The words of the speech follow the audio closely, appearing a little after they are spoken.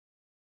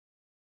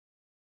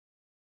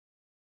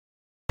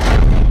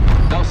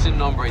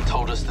Captain Nombre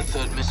told us the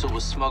third missile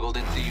was smuggled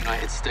into the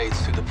United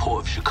States through the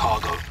port of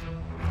Chicago.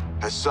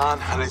 Hassan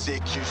and his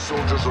EQ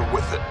soldiers are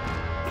with it.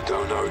 We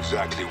don't know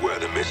exactly where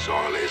the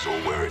missile is or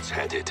where it's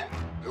headed.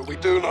 We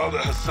do know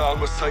that Hassan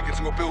was taken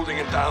to a building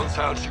in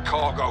downtown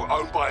Chicago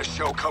owned by a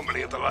shell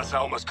company of the Las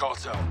Almas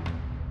cartel.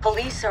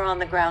 Police are on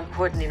the ground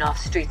cordoning off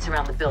streets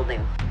around the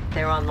building.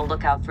 They're on the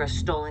lookout for a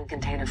stolen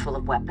container full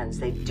of weapons.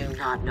 They do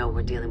not know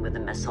we're dealing with a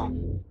missile.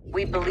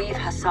 We believe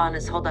Hassan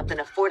is holed up in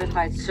a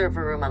fortified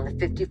server room on the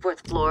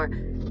 54th floor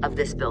of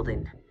this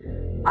building.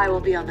 I will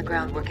be on the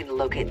ground working to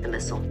locate the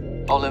missile.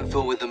 I'll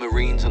infill with the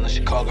Marines on the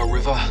Chicago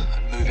River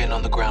and move in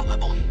on the ground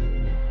level.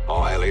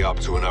 I'll heli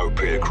up to an OP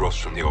across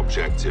from the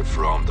objective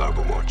for armed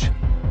overwatch.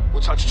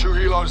 We'll touch 2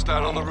 helos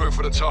down on the roof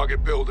of the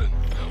target building.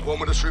 One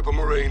with a troop of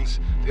Marines,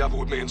 the other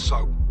with me and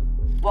Soap.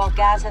 While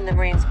Gaz and the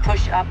Marines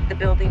push up the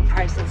building,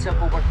 Price and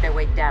Soap will work their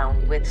way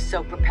down, with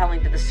Soap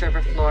propelling to the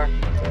server floor,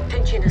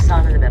 pinching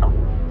Hassan in the middle.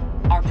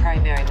 Our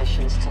primary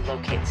mission is to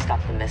locate and stop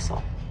the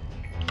missile.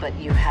 But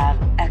you have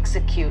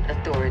execute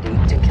authority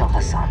to kill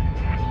Hassan.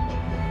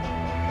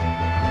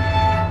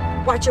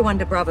 Watcher 1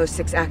 to Bravo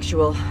 6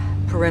 actual.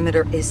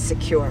 Perimeter is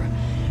secure.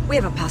 We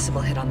have a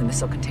possible hit on the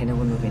missile container.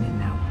 We're moving in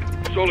now.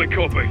 Solid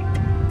copy.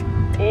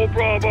 All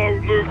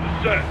Bravo, move to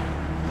set.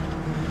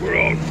 We're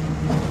on.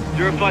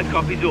 05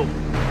 copies all.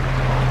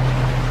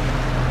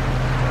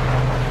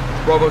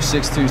 Bravo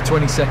 6-2 is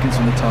 20 seconds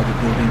from the target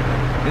building.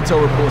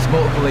 Intel reports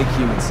multiple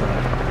AQ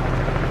inside.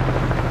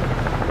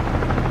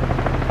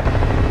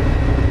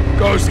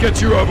 Ghost, get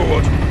your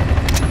overwatch.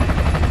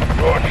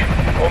 Roger,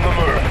 on the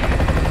move.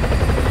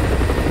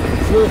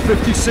 Floor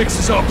 56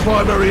 is our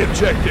primary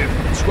objective.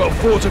 It's well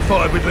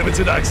fortified with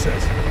limited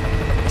access.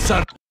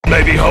 San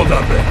maybe hold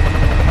up there.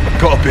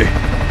 Copy.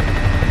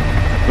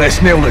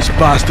 Let's nail this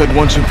bastard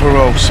once and for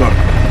all, son.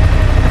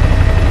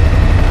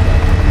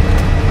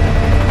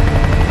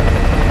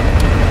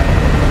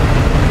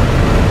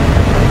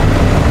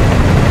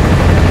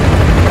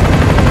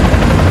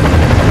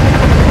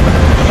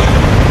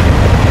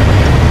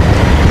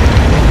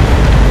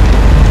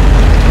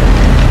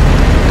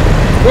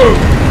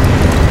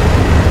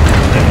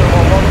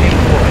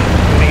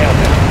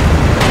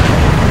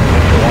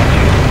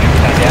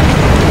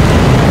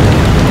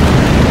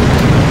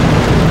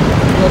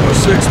 Bravo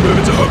 6,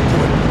 moving to hook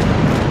point.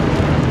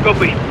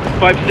 Copy.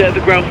 5 at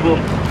the ground floor.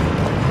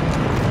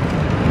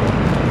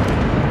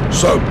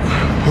 So,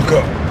 hook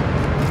up.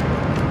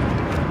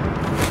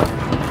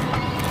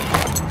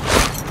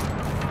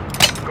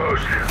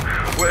 Ghost,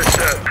 where's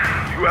that?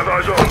 You have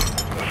eyes on?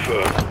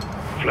 Affirm.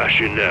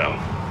 Flashing now.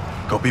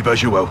 Copy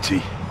visual,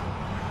 T.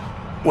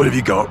 What have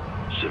you got?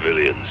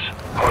 Civilians.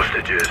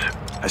 Hostages.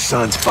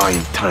 Hassan's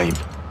buying time.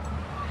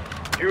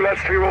 You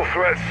lads clear all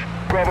threats.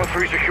 Bravo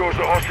 3 secures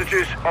the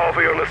hostages. I'll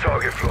be on the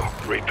target floor.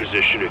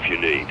 Reposition if you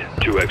need.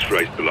 2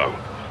 X-rays below.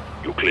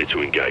 You're clear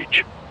to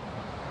engage.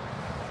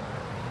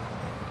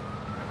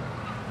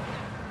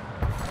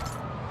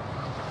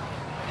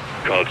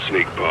 Can't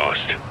sneak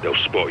past. They'll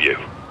spot you.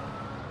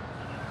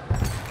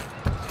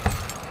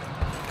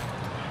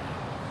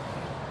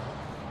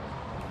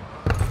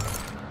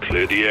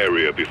 Clear the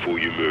area before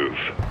you move.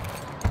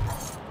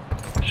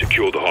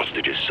 Secure the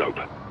hostages, Soap.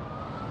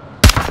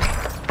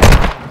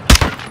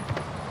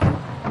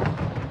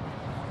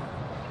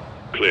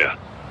 Clear.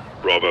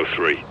 Bravo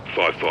 3,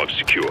 5-5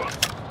 secure.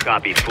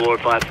 Copy. Floor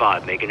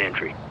 5-5. Make an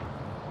entry.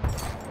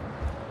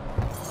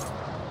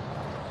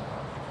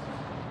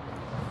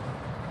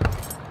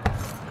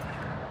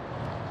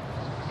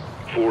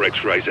 Four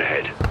X-rays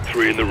ahead.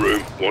 3 in the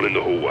room, 1 in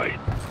the hallway.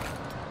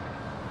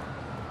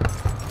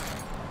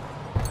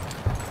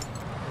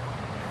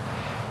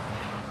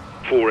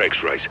 Four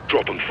X-rays.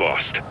 Drop them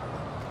fast.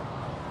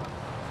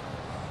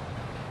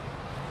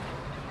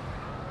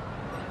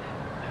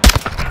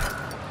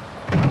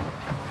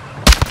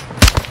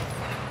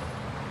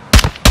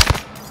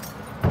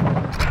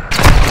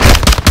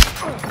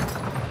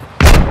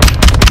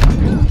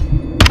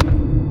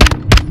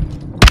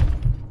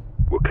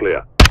 We're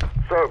clear.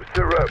 So,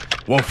 sit rep.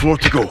 1 floor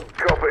to go.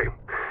 Copy.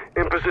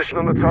 In position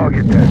on the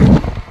target deck.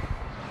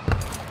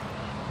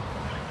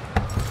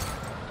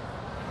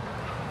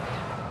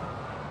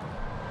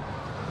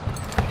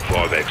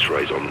 Five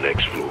X-rays on the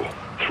next floor.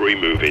 3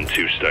 move in,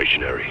 2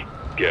 stationary.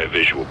 Get a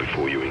visual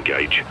before you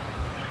engage.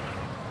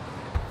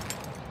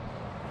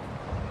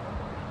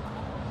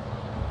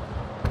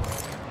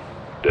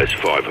 There's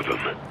 5 of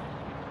them.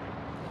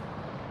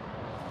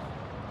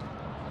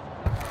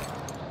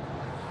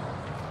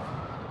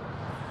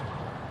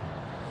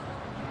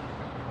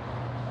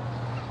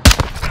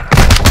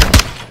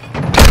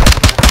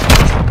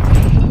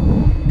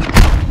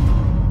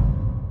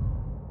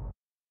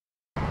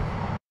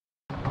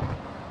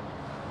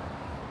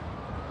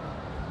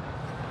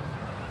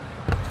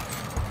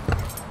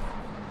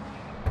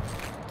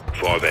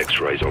 Five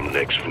X-rays on the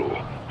next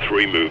floor.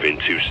 3 move in,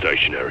 2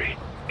 stationary.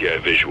 Get a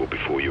visual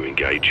before you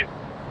engage.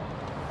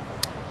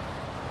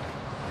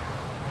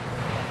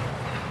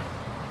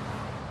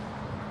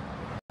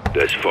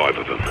 There's 5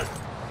 of them.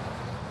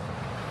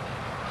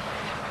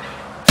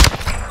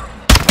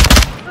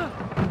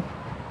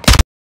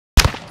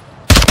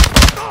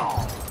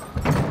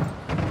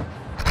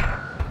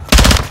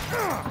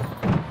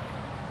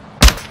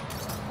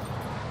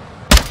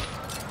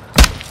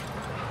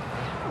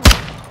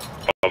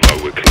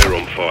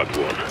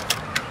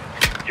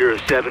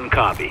 5-1. 07,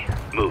 copy.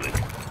 Moving.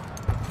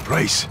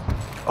 Price,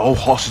 all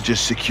hostages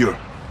secure.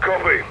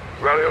 Copy.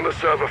 Rally on the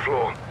server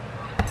floor.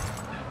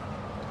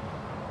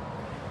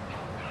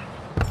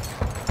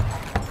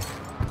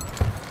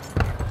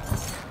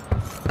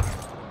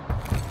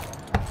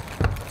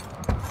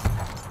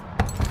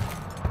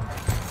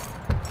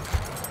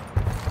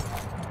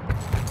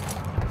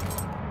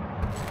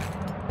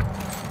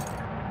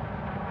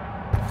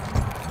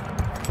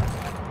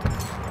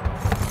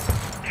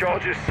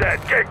 Charges set.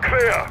 Get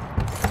clear!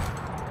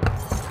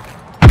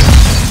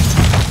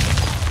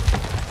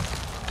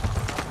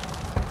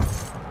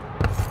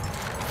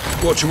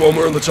 Watch your one,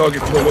 we're on the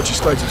target floor. What's your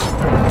status?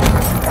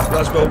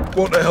 Laswell,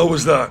 what the hell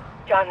was that?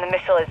 John, the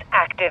missile is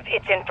active.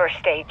 It's in first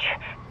stage.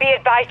 Be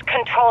advised,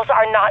 controls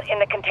are not in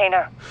the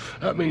container.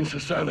 That means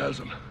Hassan has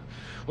them.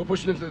 We're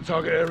pushing into the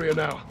target area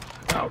now.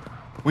 Out.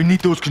 We need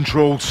those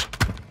controls.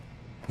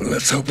 Well,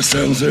 let's hope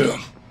Hassan's here.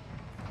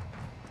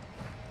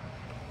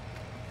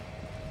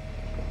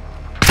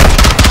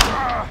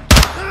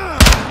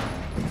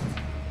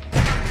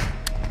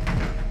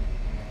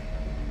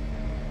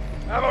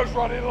 Ammo's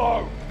running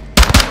low.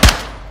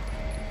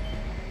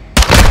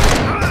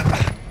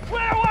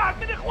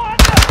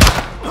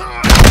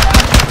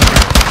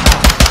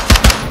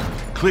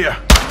 Clear.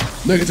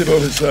 Negative on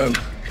Hassan.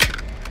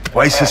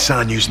 Why is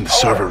Hassan using the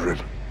server room?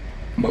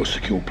 Most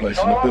secure place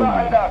in the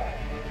building.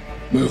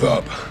 Move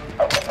up.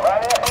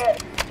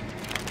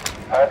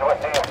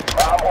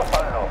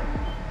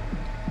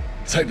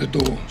 Take the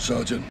door,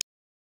 Sergeant.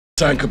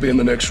 Hassan could be in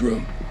the next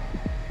room.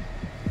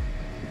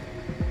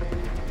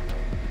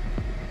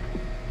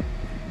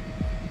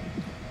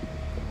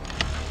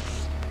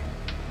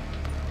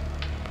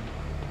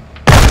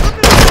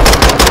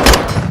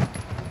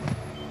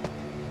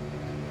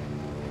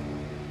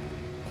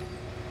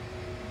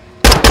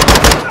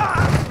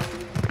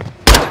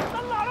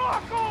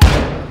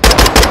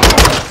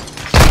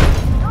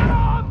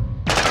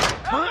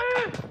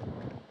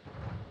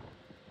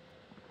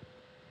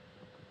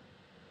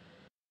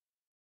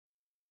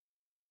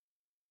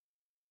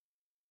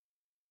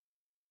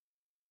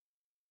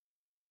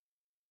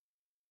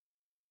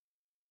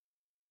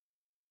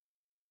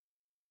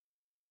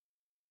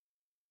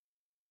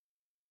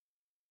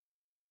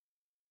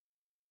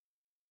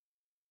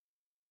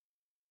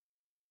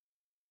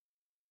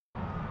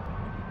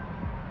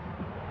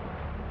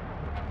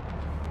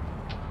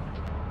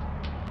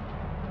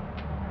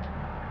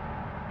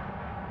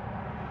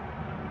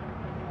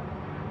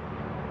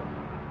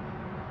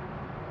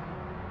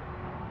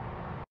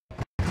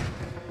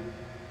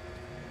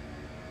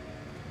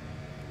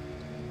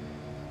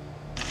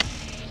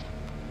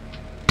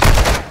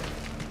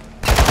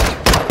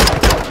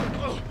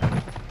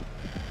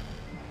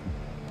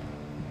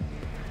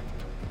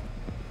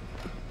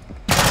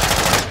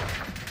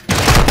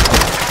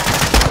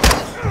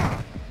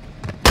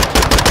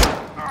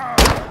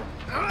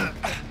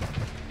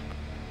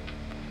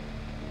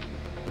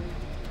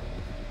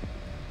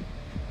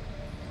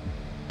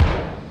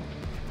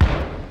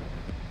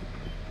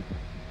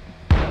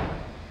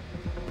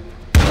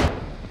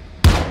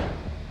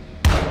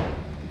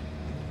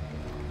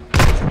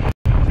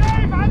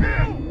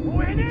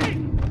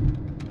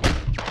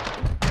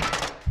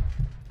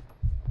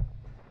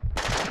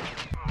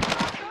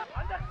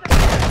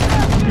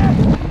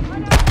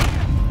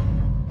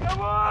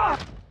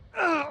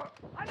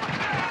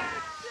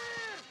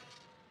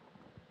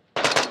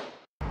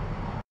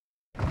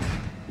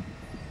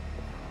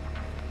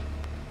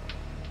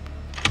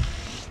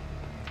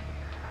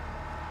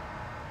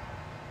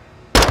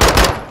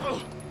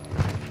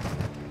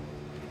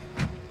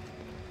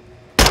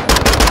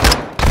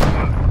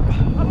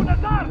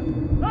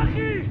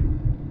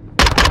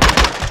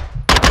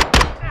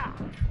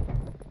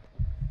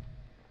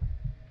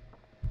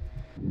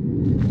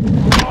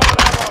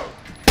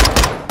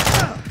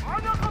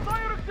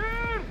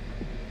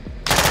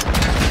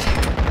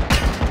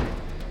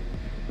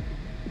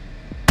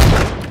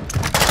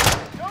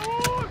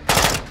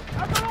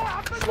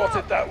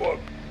 Spotted that one.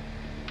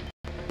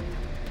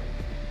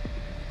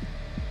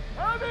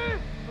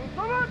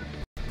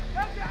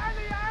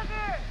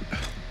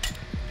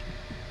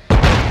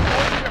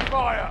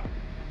 Fire!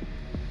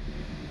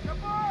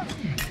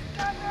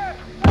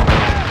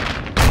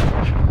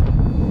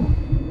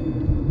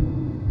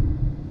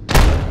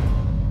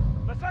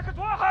 مسكت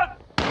واحد!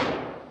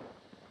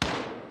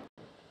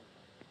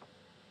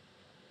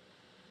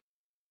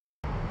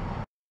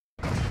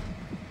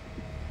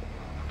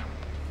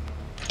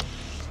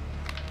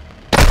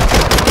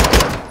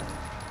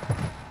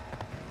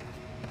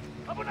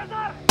 أبو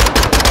نزار!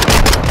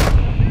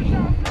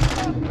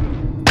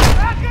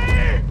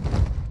 أخي!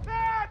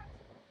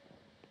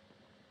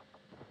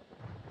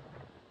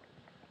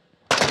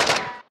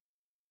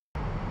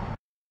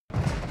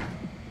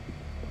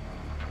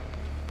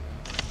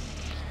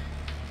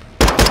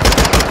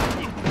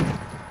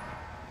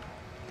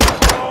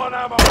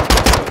 Ammo.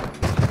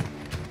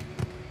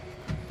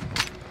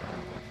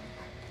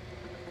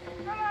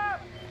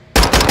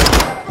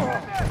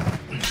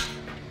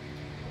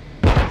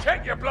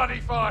 Check your bloody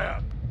Friendly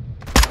fire!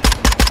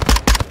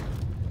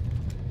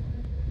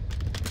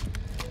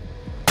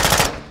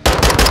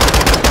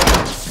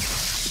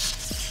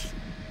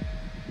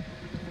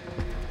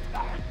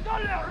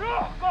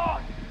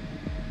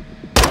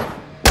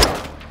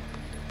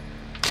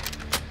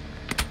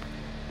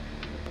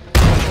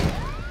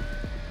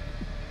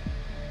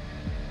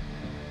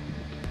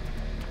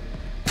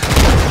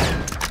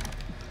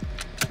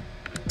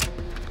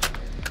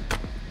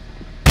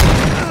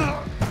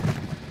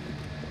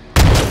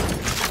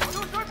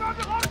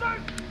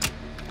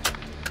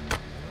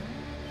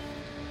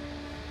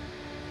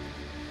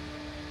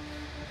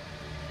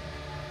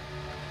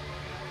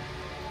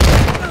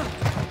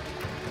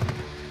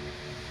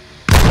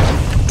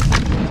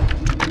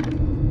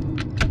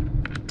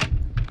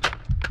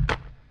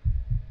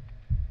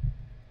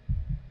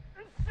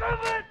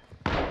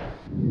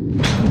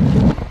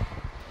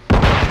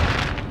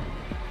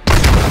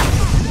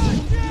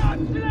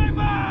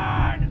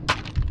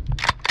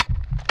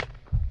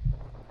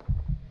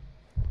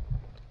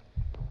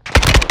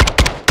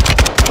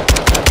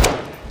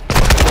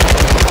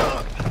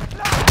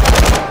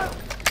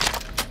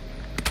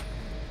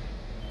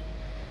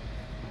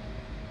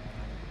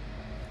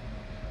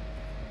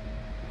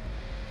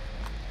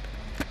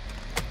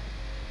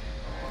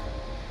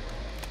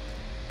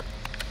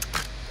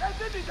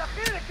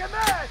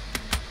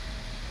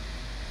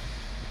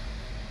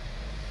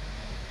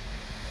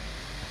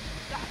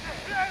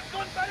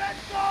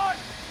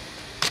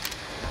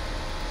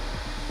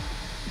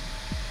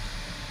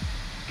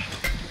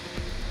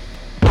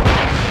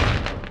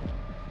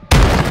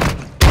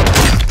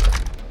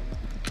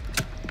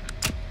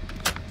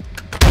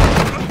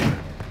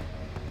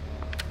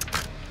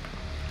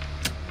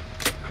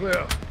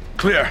 Clear.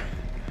 Clear.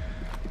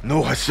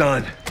 No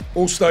Hassan.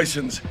 All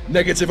stations,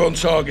 negative on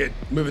target.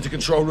 Moving to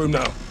control room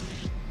now.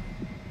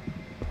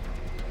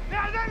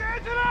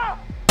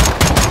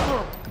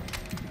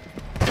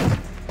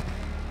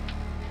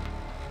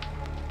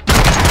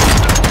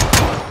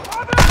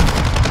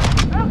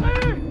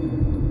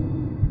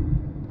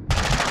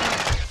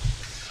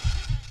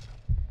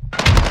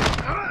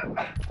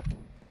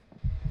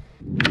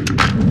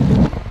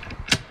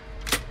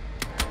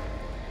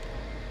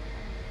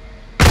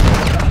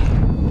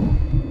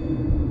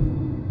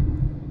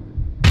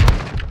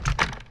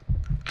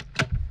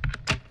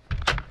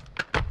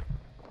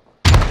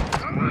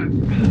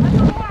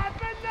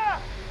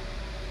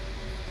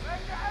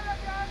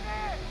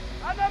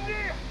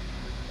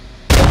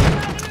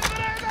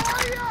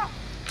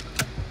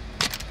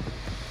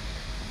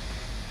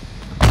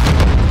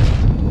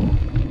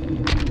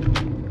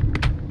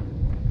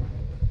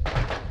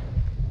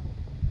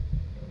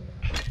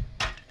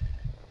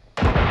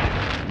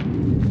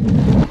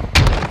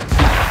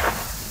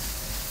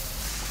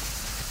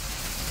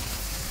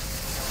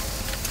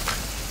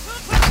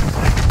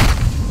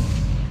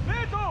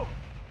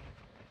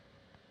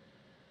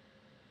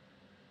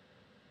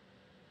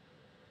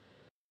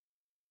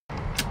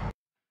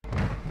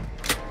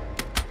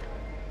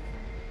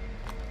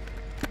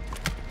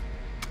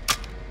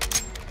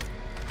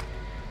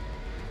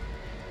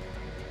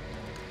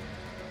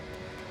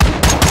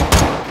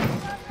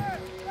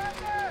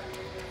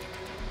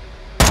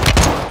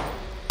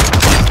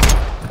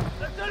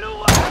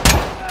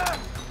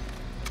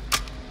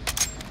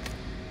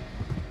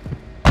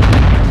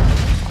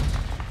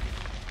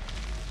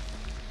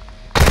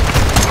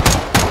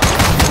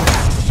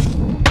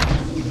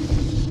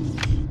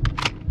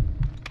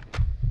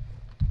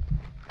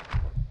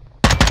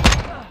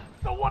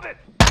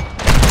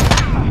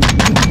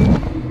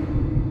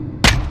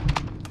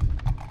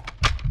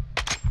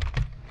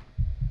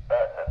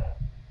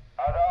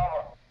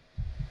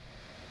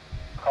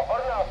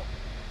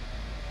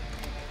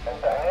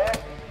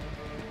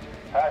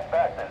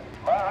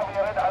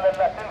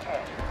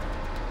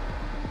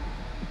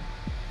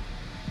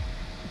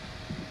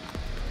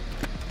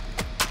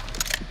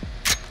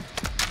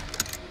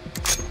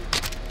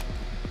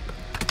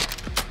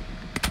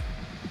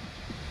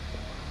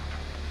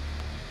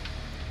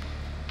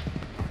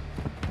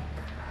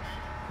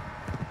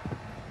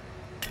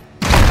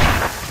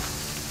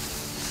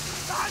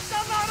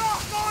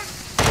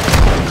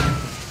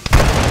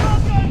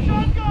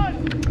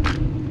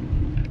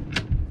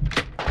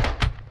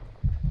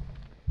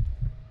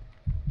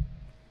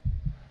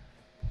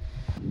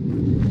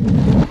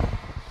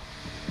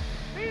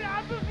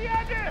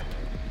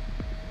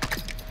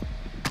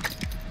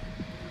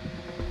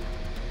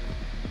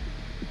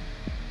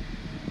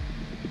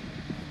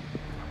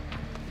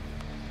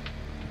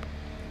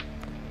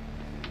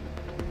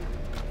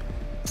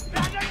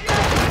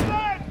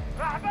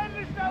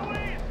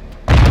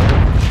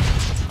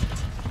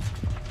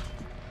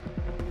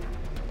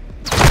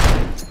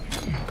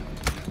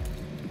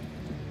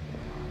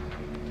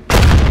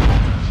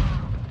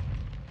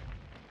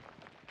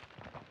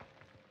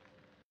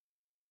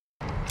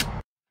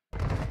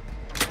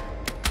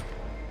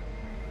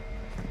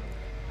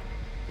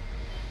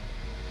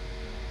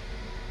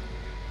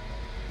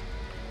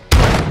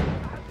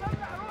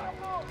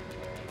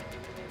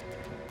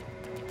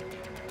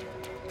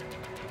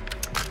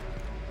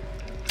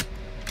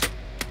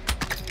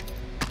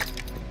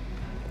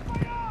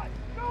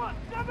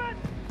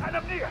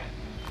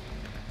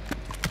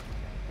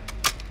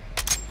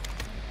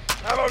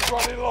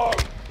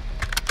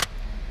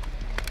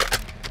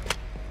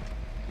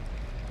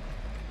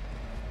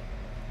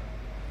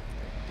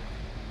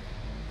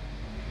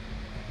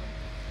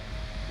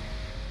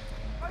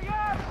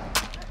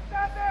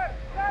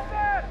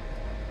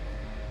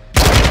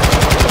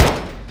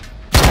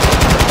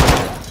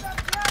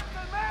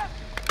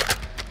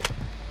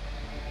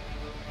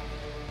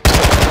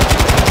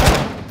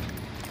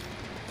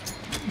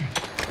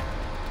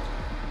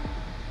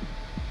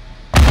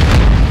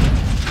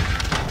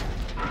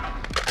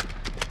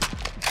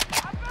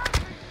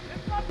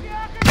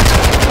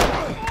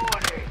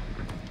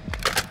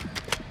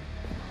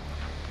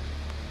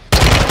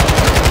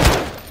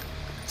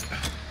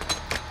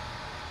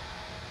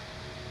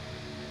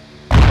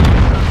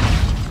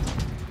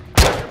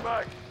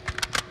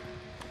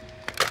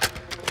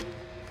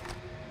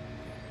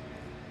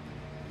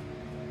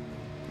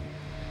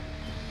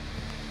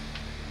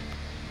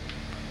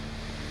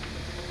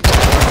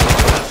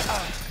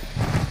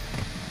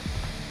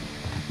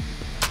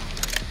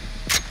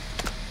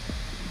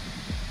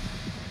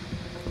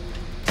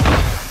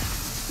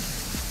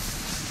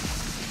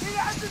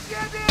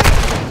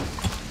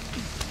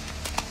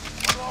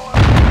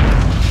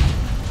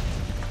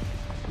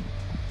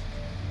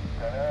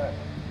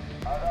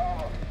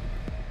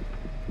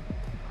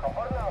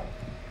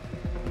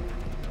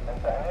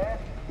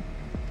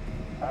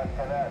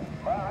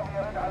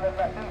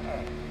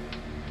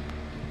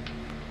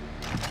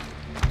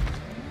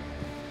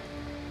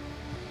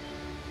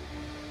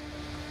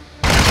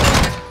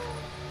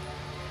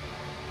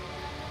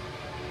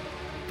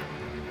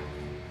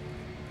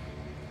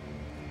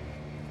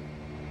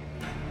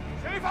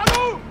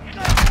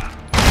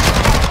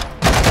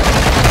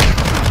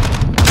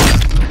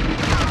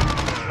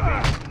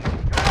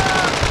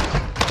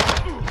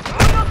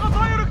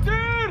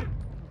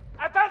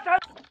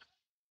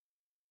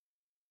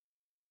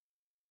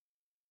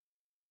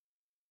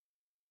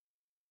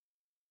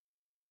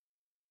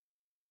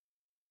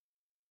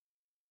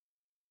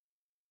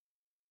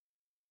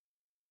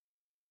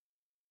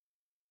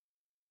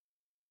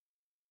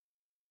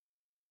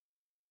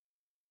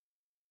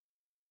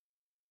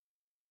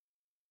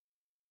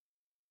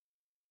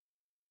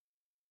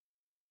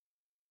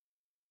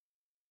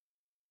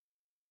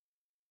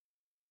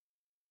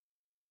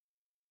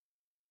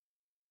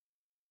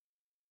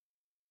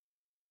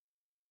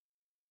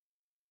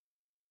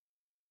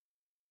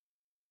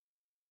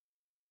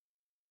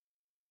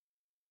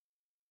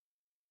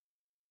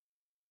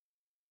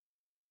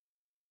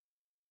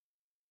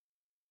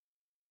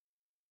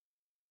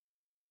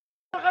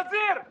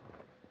 غزير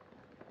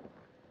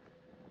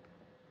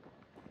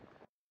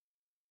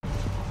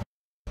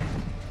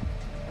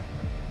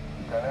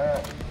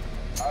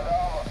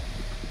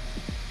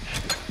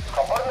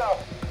خبرنا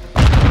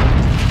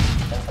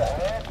انت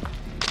هناك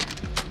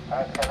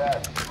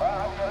هالكلام ما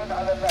عم يرد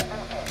على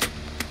اللاسلكي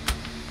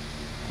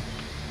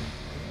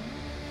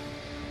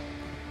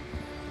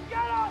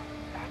يلا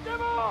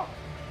احجموا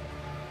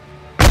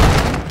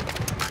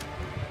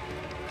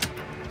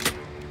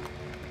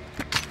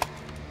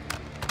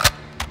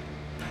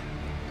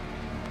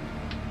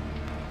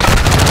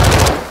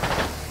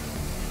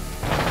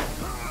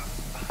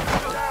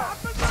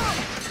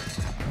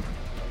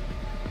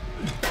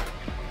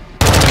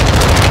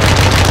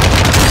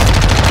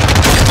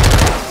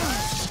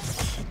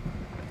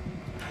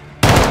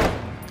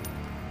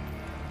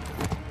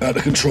Out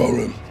the control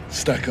room.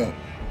 Stack up.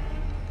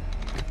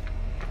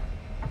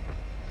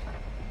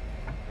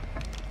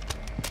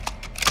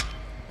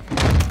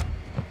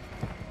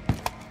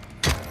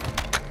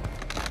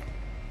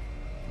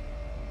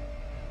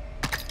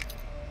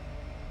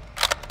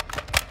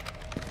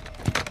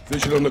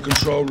 Visual on the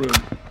control room.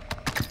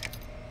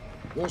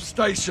 All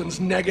stations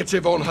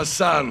negative on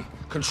Hassan.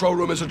 Control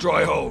room is a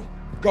dry hole.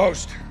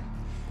 Ghost,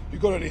 you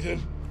got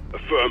anything?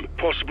 Affirm.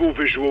 Possible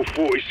visual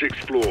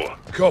 46th floor.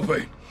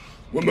 Copy.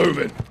 We're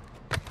moving.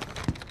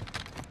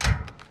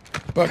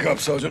 Back up,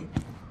 Sergeant.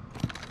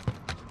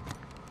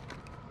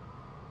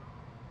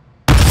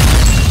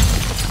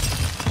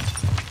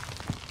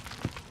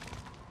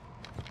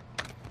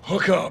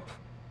 Hook up.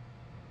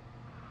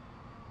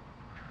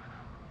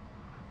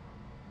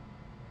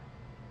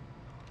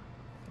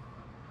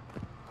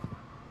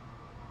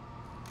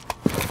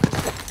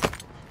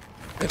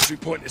 Entry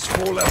point is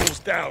 4 levels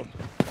down.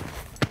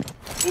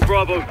 All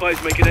Bravo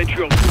 5's making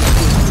entry on.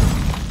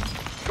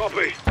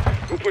 Copy.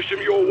 We'll push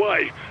them your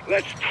way.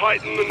 Let's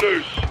tighten the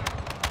noose.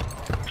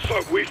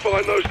 So we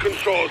find those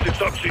controls,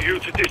 it's up to you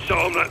to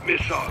disarm that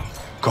missile.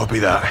 Copy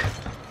that.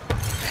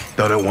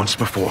 Done it once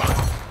before.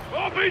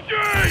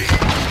 RPG!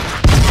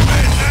 Come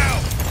in now!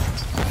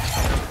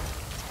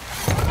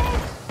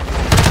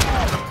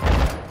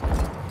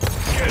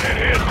 Get in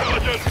here,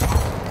 Sergeant!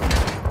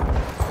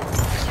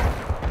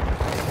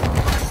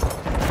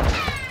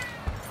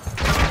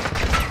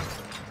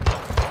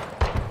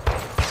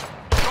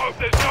 Hope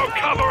there's no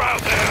cover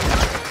out there!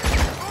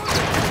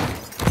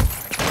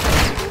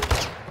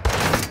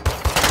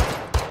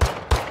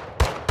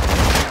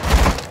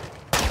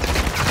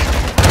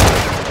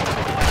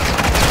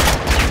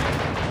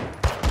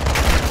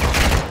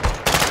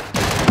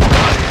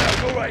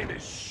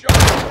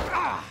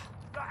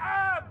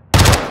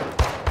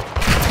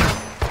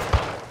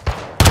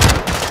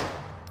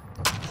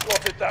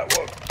 That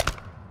one.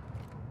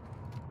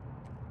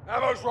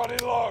 Ammo's running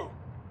low.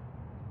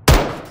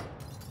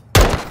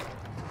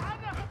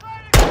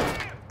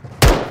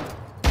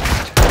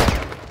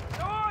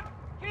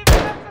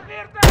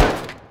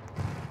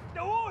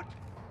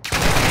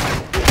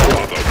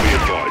 Bravo, be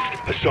advised.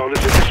 Hassan is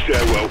in the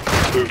stairwell,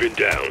 moving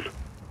down.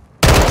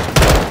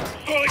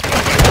 Solid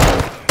copy!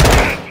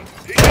 Yes!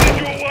 He's headed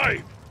your way!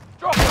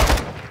 Drop him!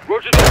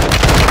 Roger that!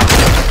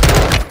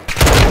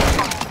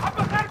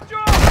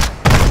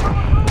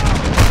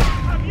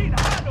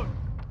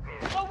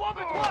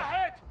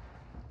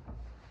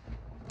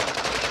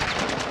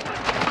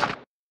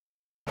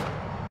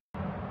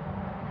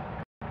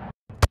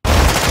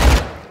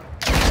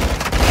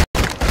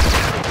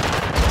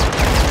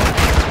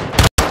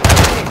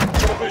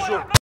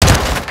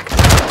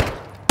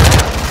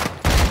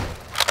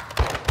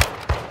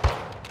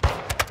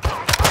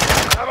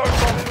 Ammo's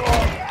running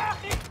low.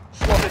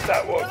 Swatted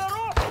that one.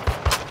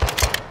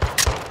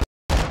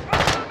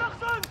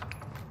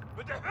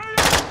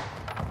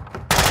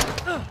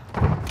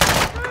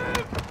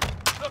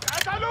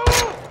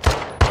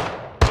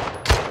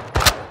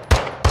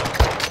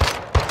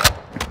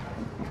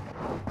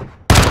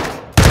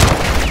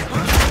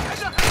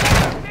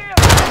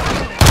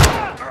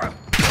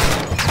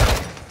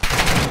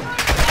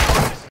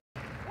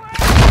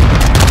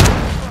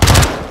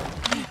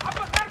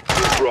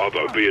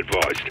 be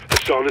advised.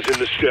 Hassan is in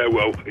the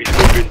stairwell. He's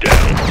moving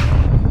down.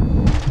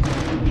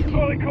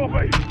 Solid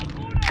copy.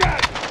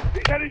 Gaz,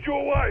 he's headed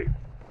your way.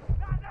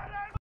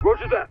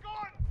 Roger that.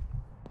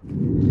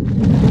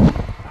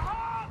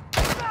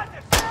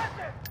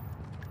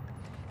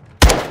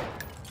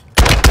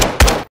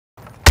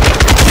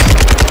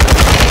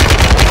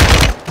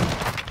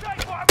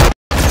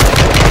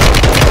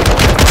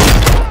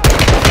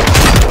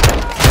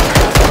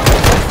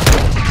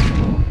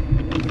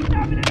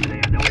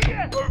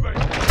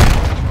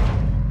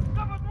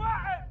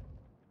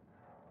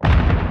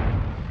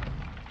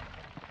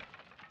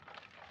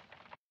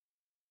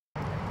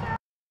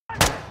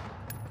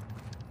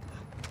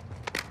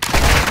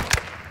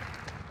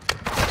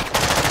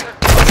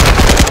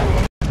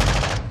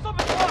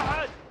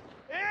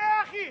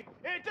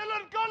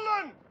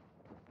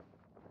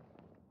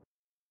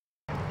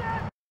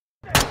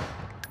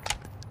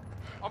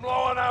 I'm low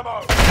on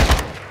ammo.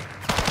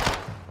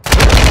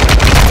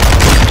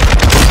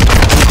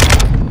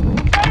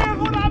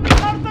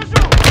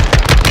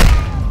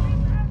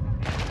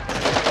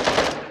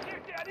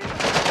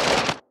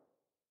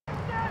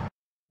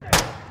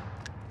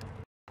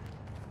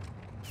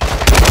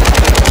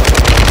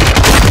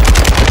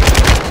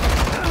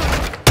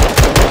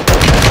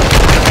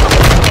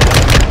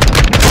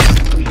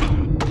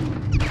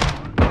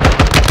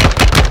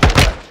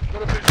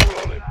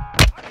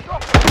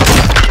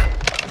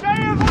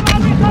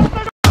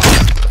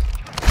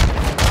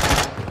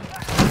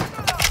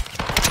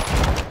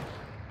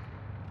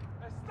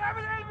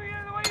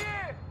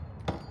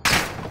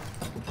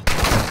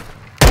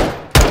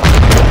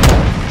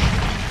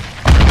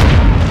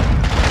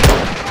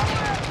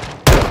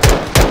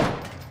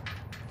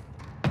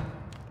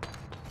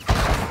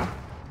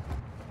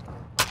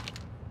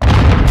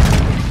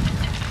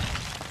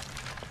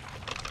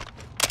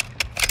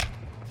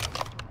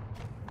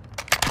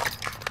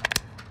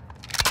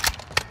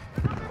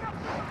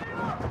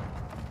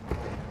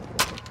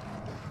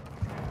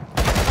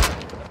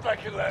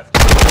 Back your left.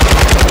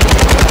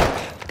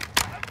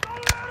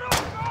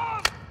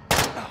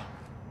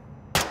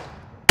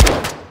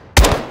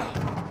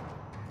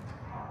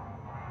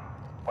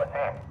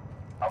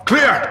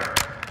 Clear!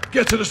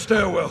 Get to the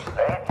stairwell.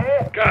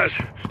 Gaz,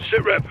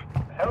 sit rep.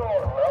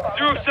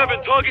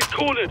 07, target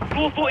cornered,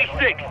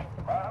 446.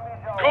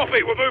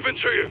 Copy, we're moving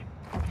to you.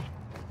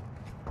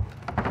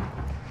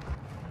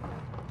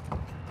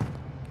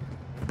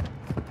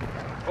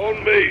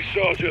 On me,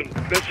 Sergeant.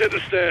 Let's hit the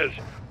stairs.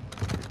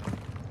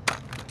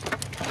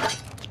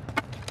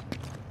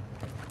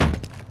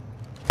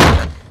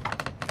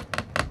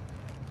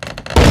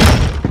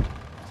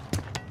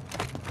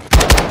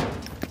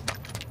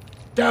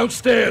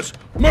 Downstairs!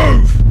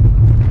 Move!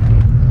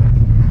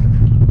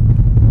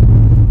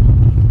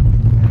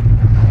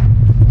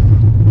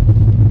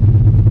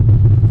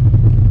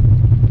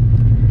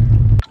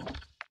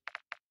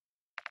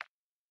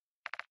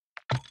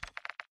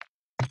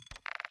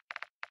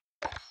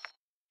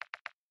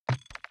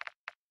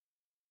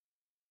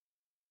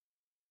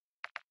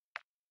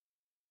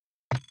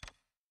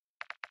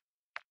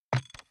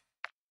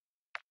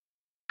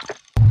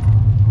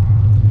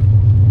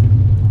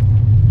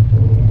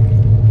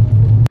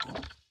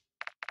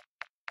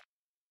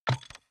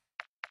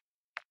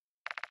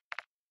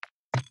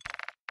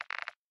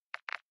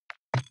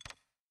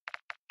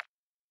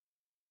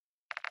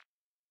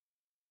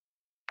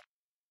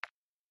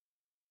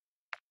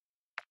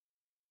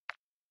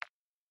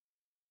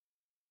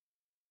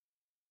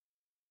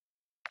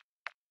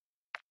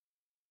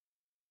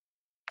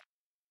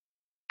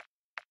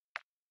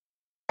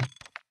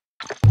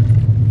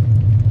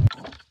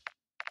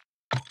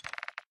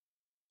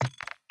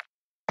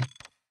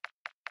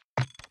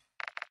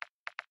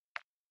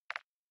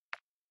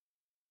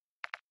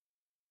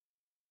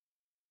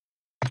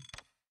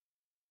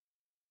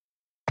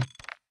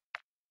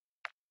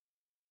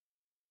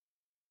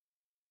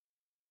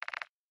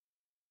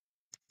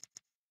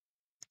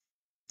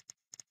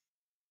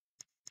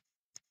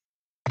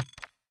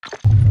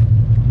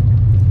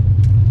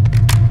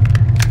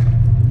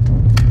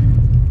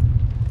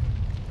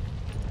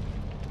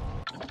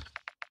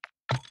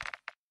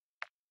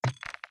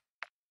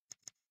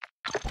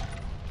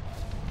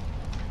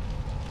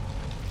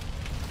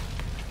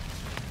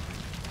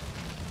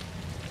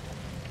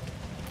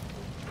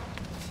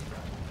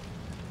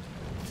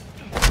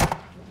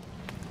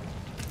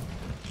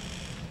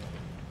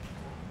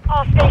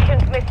 All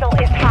stations missile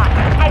is hot.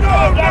 Head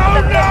again,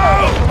 the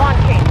missile is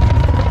launching.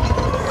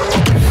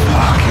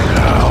 Fucking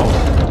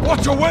hell!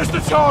 Watcher, where's the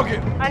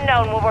target?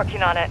 Unknown, we're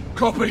working on it.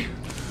 Copy.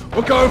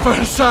 We're going for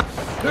Hassan.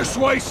 This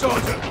way,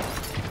 Sergeant.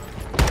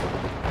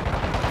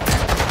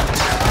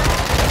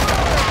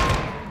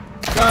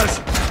 Guys,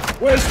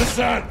 where's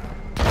Hassan?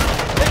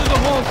 Into the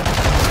hall.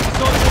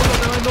 Start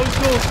behind those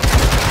doors.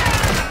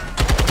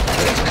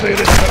 Let's clear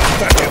this house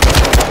back in.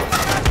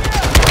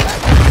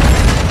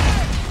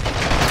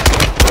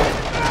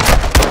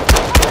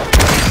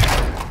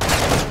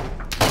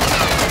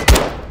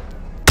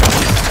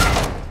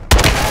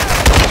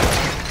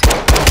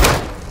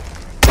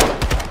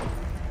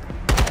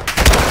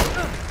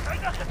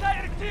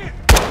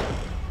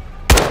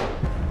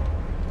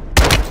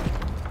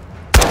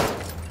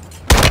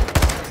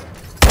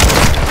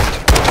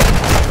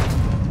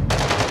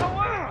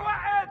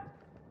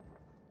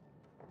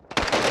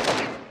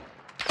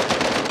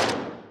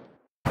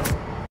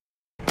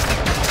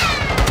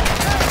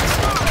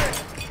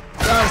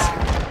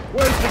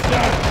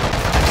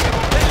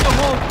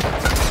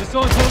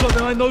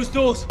 behind those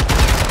doors.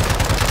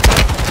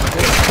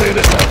 Let's clear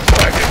this out,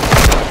 faggot.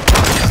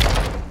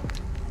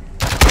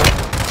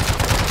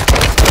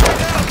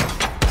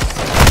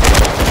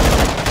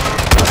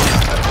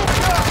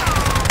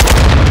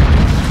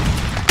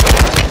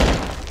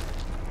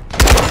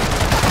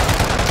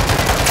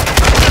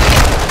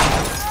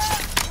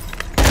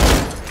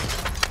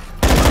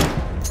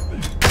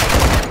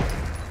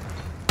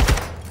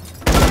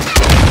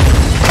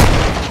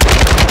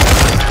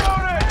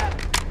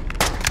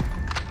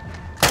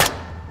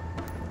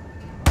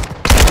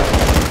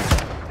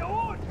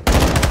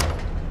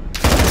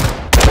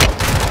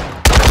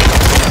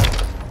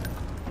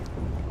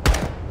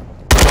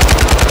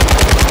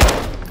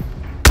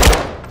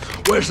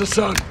 Where's the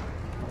sun?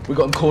 We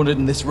got him cornered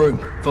in this room.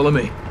 Follow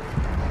me.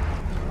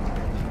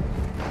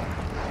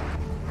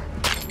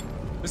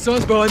 The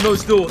sun's behind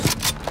those doors.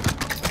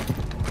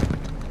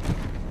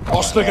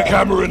 I'll stick a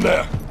camera in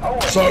there.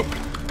 So,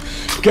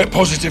 get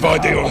positive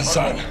ID on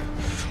Hassan.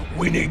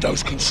 We need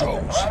those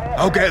controls.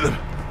 I'll get them.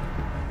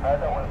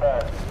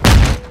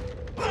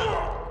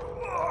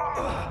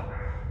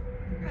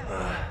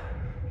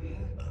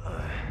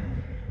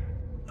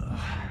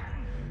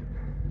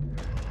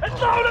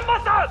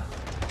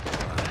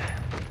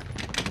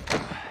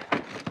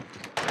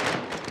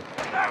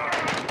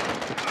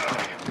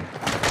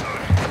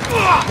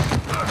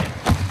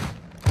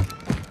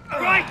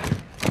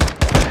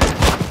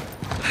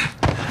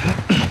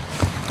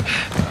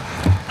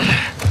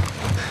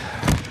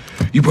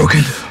 You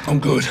broken? I'm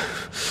good.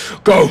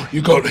 Go,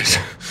 you got this.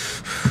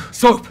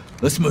 Soap,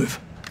 let's move.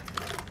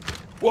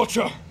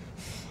 Watcher,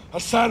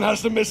 Hassan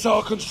has the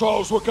missile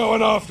controls. We're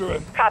going after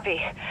him.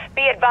 Copy.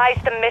 Be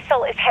advised the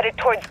missile is headed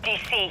towards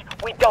DC.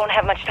 We don't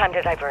have much time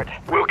to divert.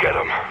 We'll get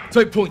him.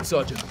 Take point,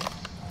 Sergeant.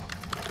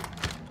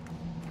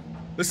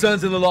 The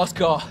sun's in the last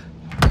car.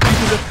 You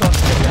can lift cars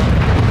to get down.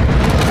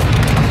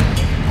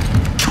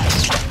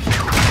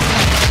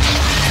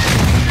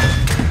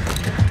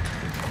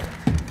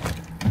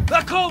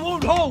 That car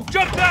won't hold!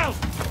 Jump down!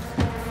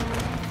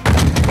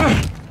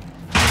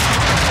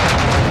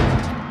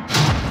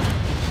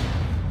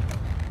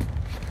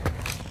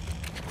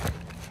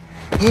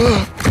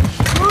 Move,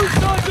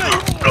 Sergeant!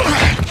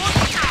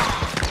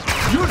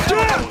 You're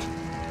dead!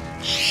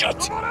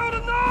 Shut!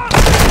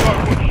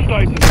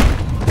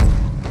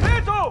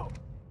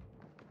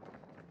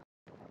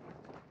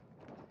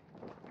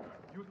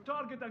 You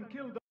target and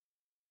kill the...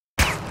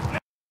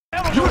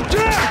 You're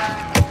dead!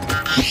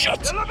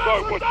 Shut!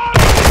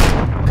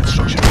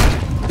 Construction.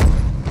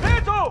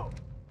 Beto!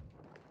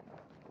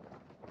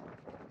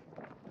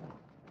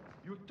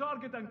 You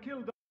target and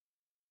kill the...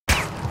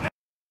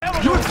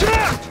 You're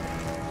dead!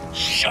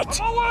 Shut!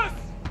 Forward!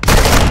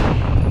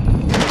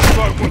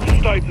 What's the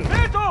status?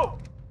 Beto!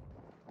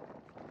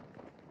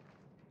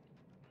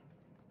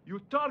 You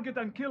target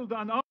and kill the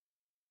unarmed...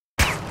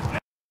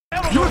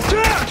 You're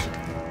dead!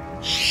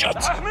 Shut!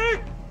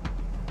 Ahmed!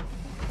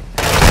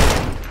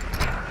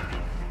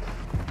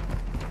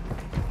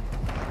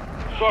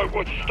 So,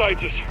 what's the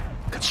status?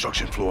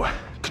 Construction floor.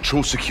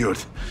 Control secured.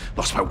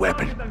 Lost my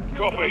weapon.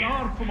 Copy. Stay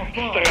out of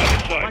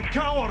sight.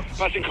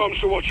 Passing comms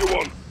to what you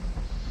want.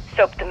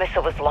 Soap, the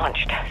missile was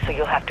launched, so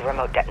you'll have to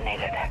remote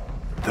detonate it.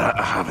 That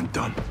I haven't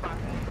done.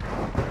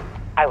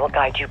 I will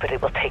guide you, but it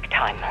will take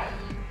time.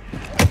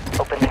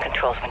 Open the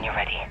controls when you're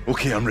ready.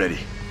 Okay, I'm ready.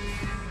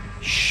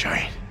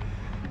 Shite.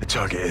 The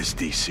target is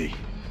DC.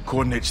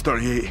 Coordinates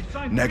 38,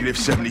 negative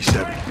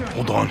 77.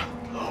 Hold on.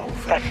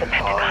 That's the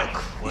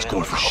Pentagon. He's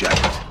going for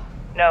Shepard.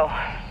 No,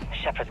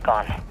 Shepard's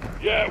gone.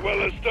 Yeah, well,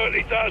 there's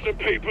 30,000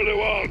 people who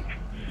aren't.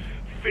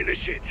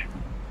 Finish it.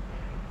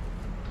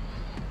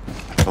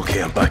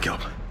 Okay, I'm back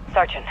up.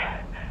 Sergeant,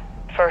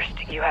 first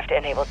you have to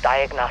enable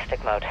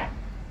diagnostic mode.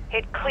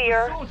 Hit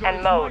clear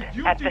and mode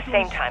at the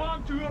same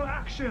time. To your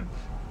actions.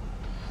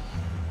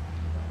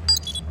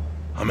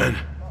 I'm in.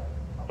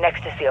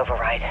 Next is the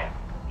override.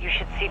 You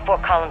should see 4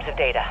 columns of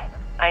data.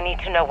 I need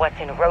to know what's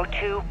in row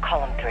 2,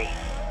 column 3.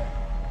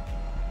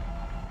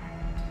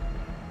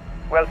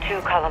 Row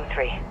 2, column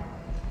 3.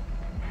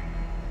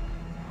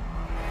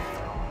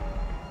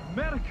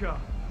 America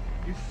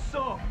is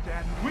soft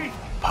and weak.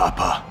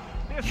 Papa,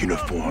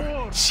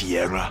 uniform,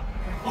 Sierra,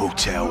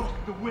 Hotel,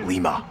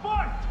 Lima.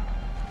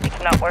 It's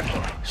not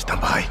working.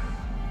 Stand by.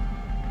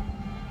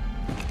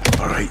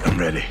 All right, I'm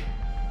ready.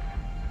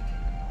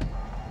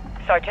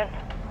 Sergeant,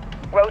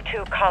 row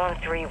 2, column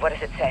 3, what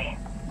does it say?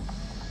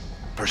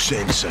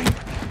 Percent sign.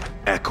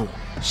 Echo,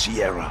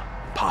 Sierra,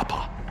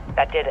 Papa.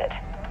 That did it.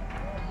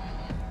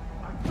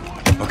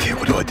 Okay,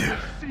 what do I do?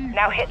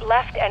 Now hit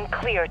left and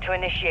clear to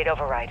initiate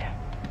override.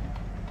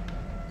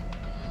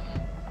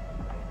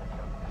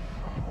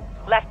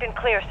 Left and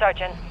clear,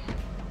 Sergeant.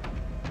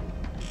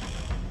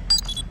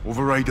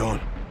 Override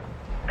on.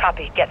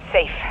 Copy. Get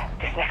safe.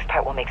 This next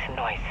part will make some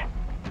noise.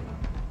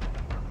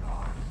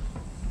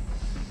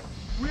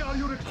 We are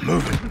your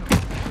Moving.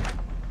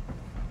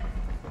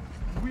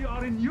 We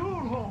are in your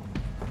home.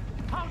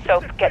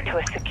 Soap, get to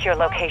a secure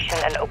location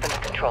and open the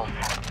controls.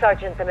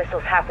 Sergeant, the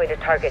missile's halfway to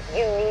target.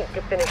 You need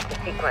to finish the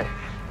sequence.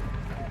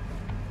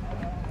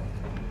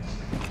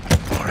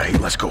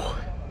 Let's go.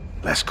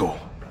 Let's go.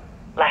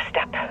 Last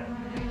step.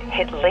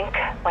 Hit link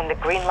when the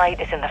green light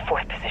is in the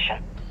 4th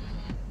position.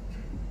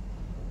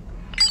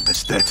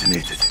 It's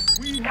detonated.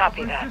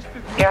 Copy that.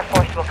 Air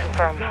Force will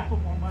confirm.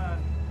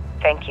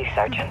 Thank you,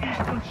 Sergeant.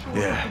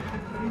 Yeah.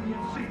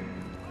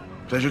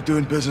 Pleasure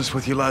doing business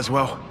with you,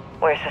 Laswell.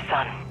 Where's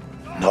Hassan?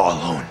 Not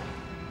alone.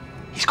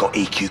 He's got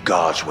AQ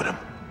guards with him.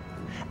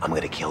 I'm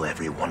gonna kill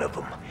every one of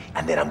them,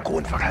 and then I'm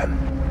going for him.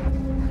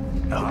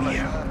 Oh,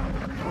 yeah.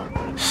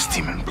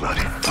 Steaming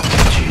bloody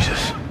fucking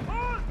Jesus.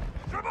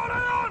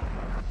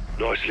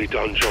 Nicely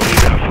done, Johnny.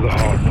 Now for the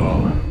hard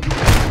part.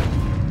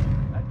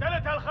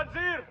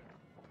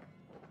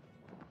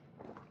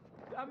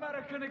 The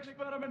American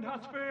experiment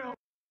has failed.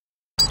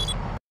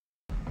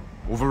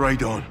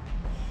 Override on.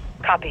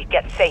 Copy.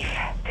 Get safe.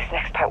 This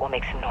next part will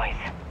make some noise.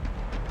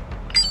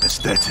 It's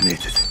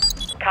detonated.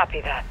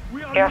 Copy that.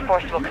 Air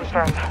Force will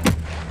confirm.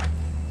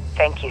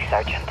 Thank you,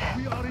 Sergeant.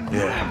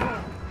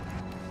 Yeah.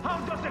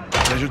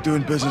 Pleasure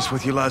doing business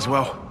with you,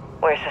 Laswell.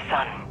 Where's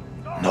Hassan?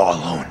 Not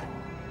alone.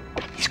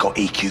 He's got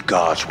AQ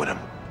guards with him.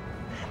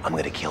 I'm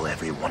gonna kill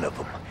every one of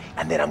them,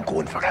 and then I'm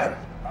going for him.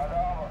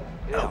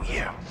 Oh,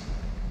 yeah.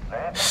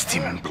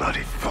 Steaming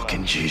bloody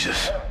fucking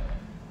Jesus.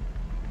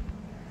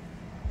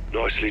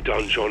 Nicely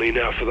done, Johnny.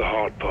 Now for the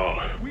hard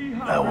part.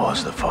 That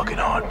was the fucking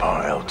hard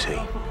part, LT.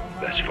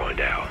 Let's find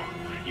out.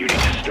 You need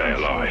to stay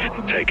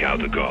alive, take out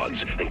the guards,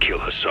 and kill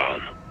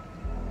Hassan.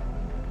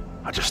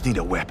 I just need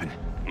a weapon.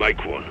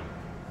 Make one.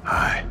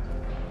 Aye.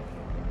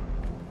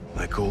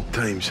 Like old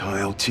times,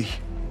 huh, LT?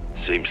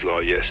 Seems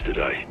like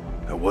yesterday.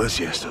 It was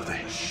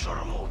yesterday.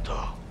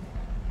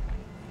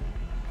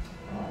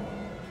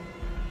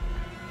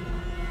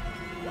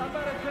 The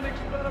American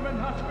experiment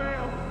has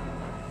failed.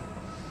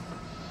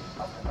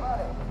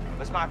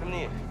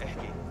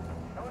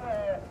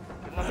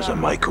 There's a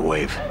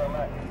microwave.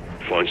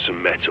 Find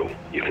some metal.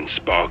 You can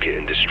spark it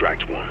and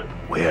distract one.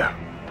 Where?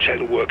 Check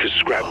the workers'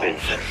 scrap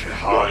bins.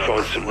 Might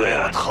find some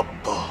there.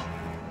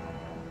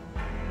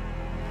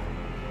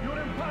 Your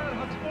empire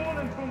has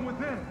fallen from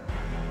within.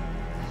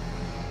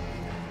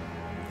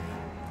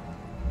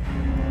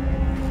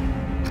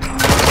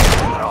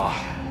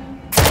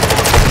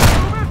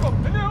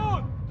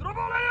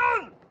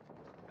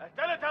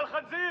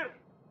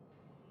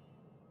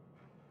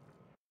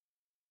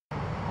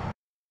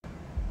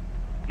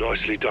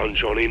 Nicely done,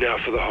 Johnny. Now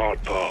for the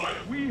hard part.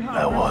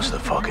 That was the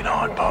fucking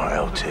hard part,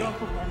 LT.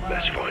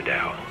 Let's find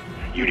out.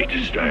 You need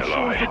to stay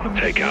alive,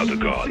 take out the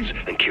guards,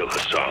 and kill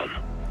Hassan.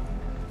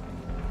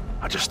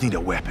 I just need a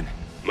weapon.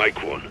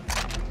 Make one.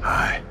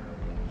 Aye.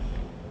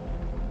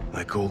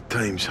 Like old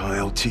times,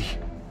 huh, LT?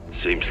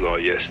 Seems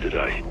like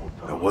yesterday.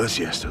 It was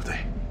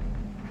yesterday.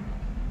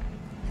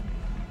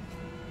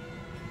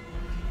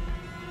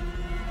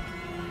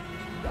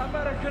 The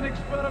American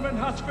experiment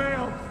has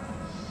failed.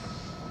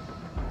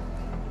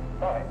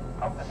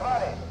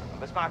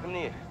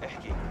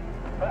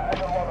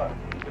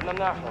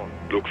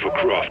 Look for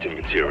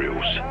crafting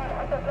materials.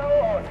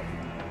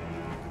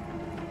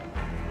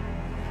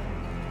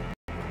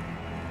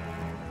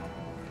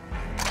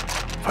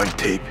 Found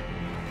tape.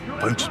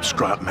 Found some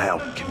scrap metal.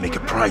 Can make a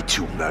pry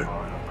tool now.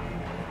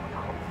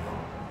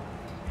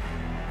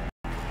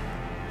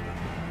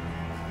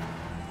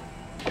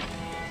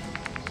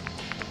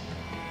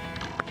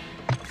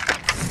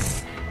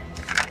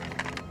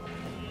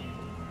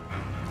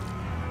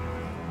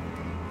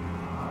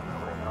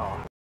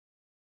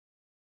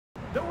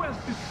 The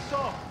West is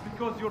soft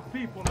because your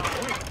people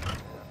are weak.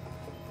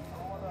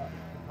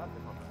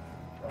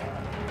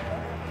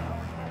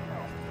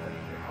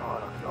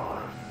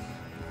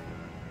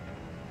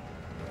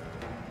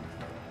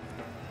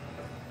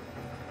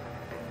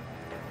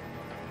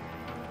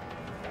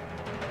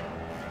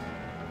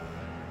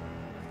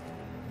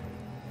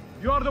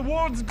 You are the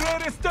world's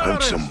greatest Found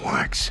terrorist! some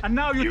wax. And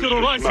now you Use the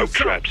terrorize smoke yourself!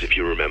 traps if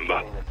you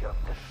remember.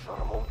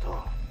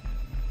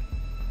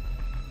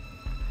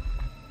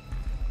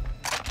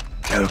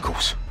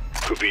 Chemicals.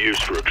 Could be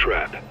used for a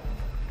trap.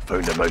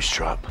 Found a mouse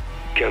trap.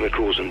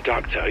 Chemicals and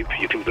duct tape,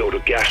 you can build a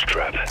gas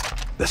trap.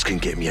 This can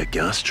get me a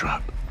gas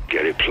trap.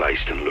 Get it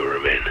placed and lure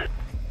him in.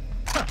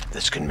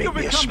 This can make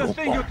me a smoke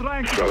bomb.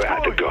 Throw it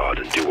at the guard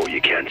and do what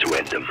you can to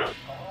end them.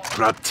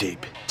 Grab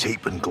tape.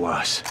 Tape and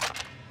glass.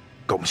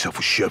 Got myself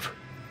a shiv.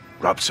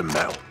 Grab some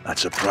metal.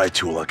 That's a pry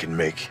tool I can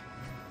make.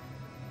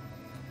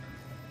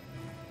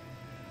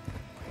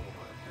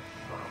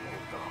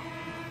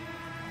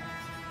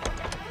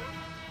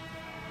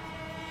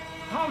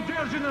 How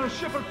dare General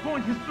Shepard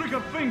point his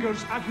trigger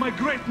fingers at my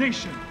great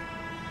nation?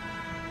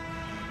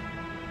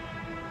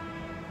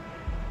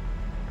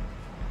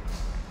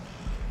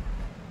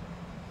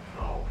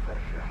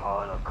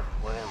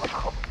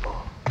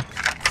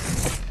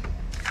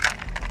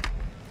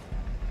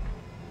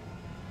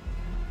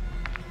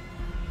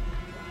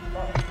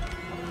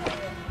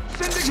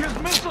 Sending his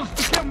missiles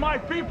to kill my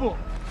people!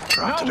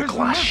 Drafted now a his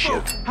glass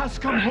missile ship. has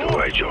come That's the home!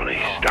 way, Johnny.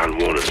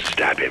 Stand one and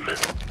stab him.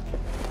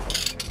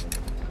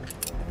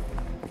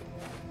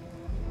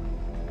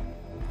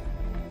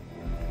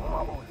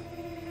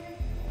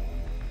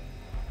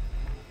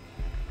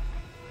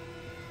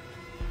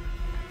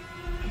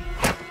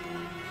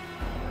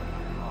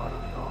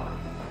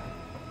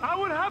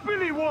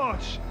 happily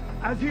watch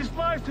as he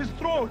sliced his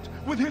throat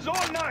with his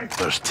own knife.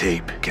 There's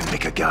tape. Can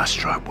make a gas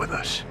trap with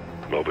us.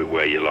 I'll be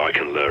where you like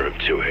and lure him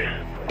to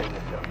it.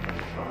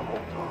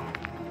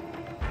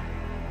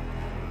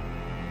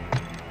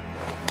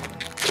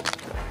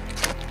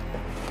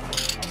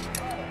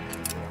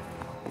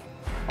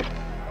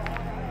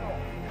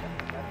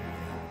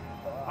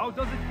 How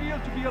does it feel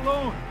to be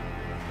alone?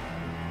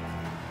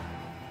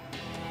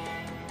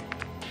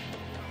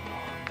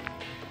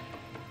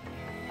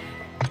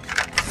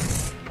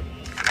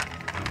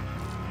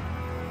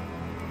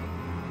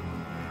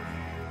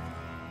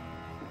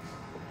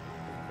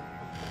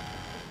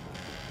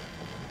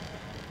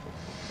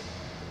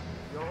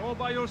 You're all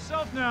by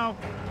yourself now.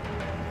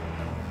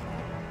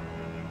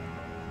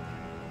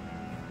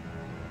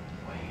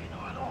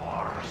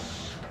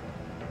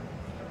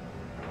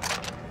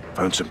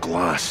 Found some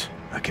glass.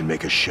 I can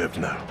make a shiv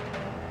now.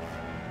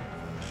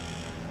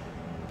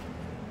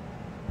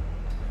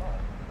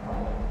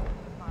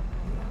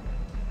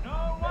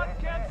 No one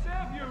can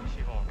save you.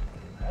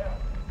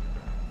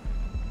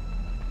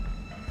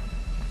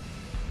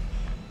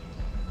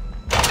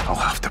 I'll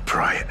have to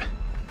pry it.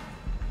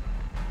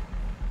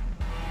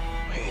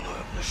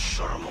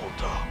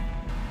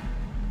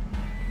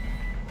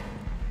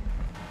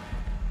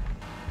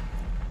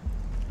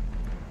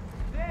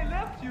 They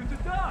left you to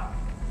die.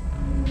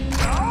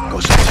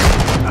 Got some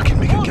tape. I can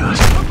make a gas.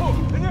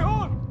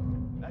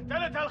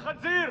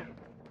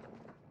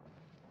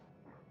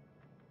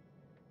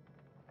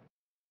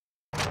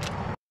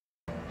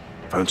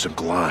 Found some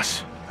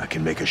glass. I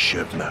can make a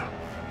shiv now.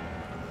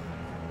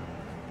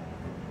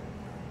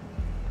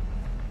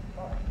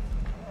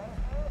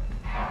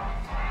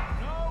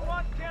 No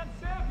one can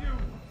save you.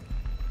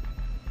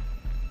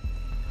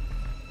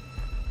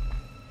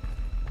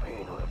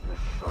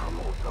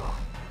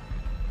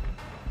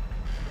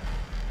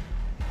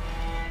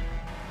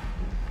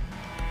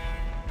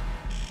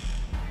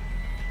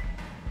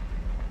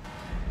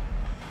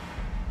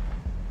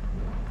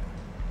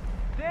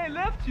 They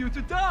left you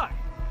to die.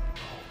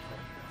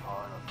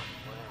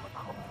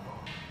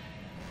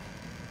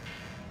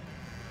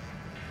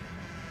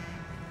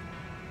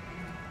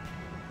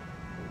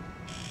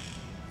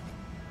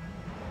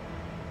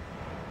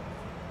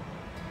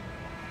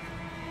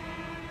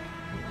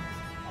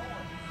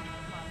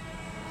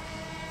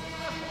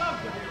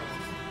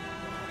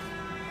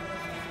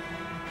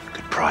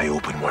 Could pry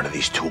open one of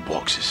these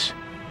toolboxes.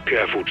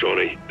 Careful,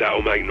 Johnny.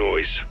 That'll make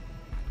noise.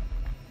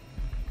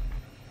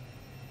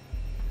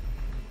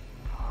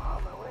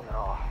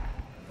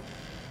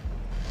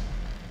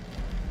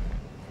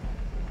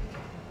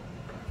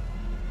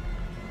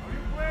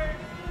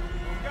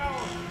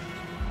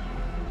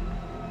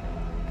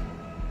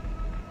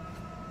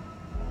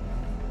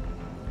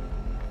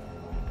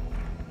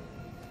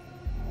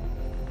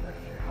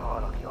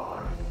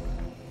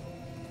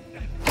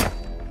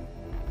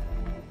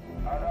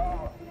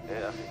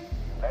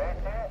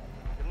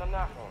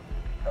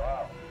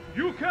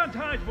 You can't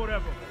hide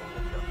forever.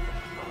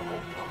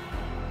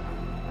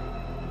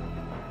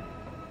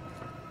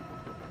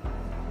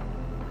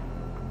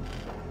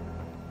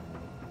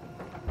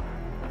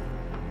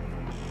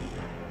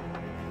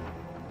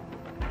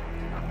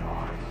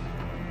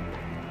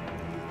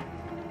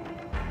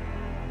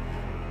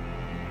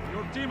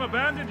 Your team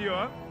abandoned you,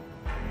 huh?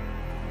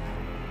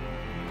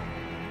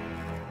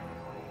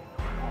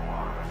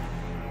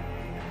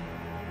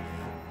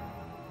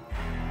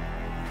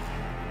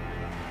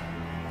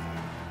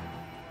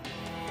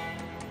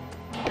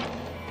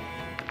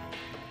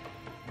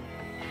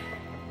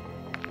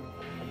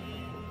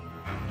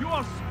 You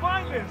are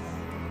spineless!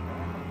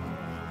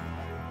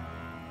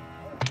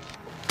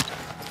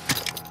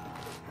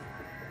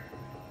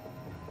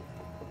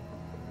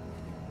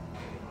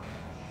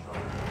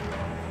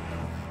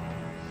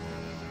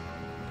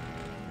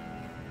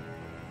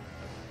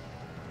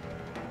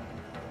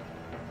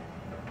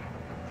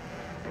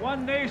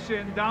 One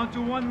nation down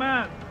to one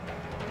man.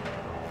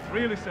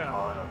 Really sad.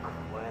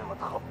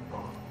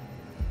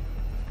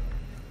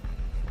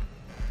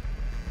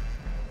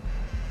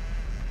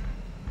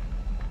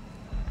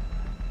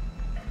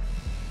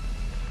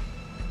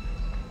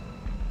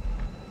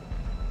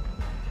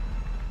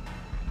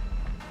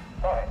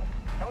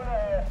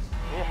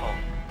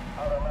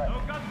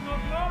 No guts, no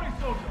glory,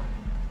 soldier.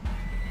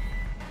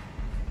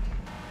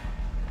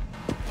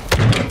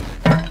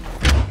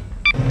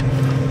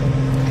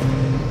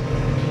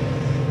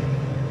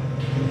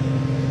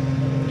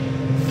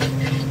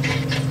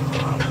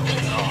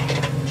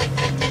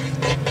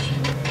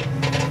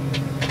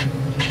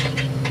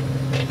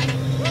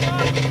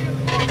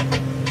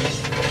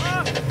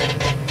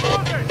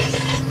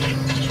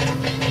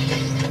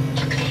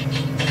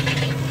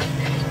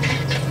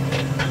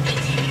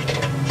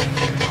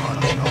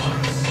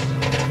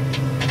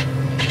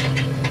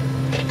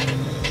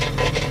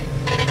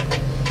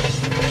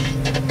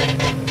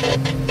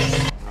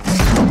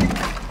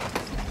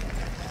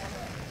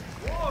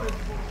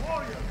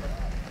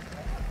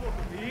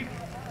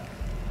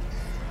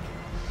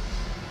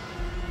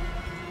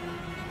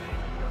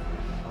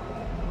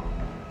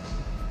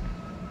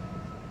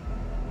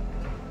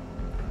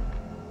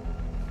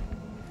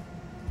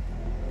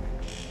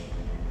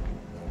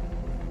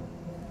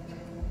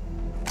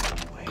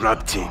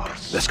 Grab tape.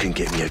 This can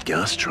get me a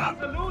gas trap.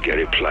 Get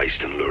it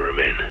placed and lure him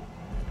in.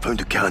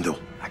 Found a candle.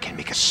 I can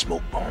make a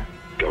smoke bomb.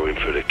 Go in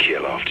for the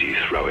kill after you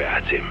throw it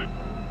at him.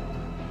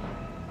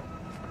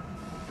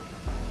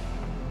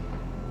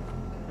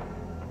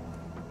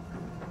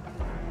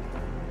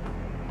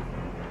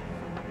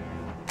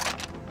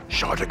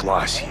 Shard of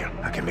glass here.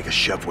 I can make a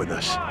shiv with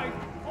this.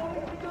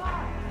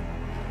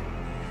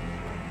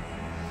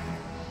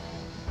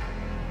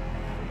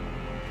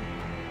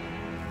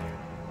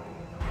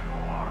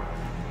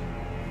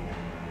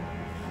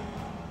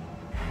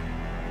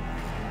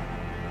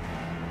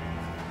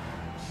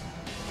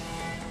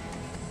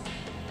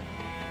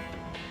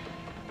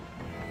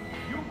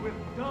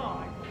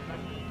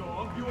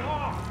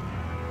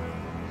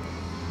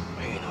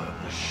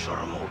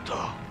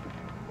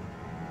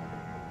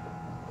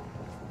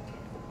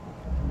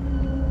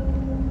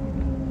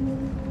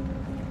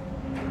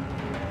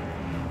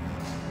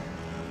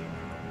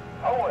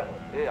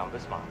 ايه عم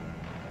بسمع.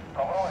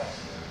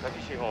 ما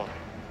في شيء هون.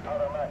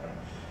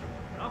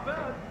 Not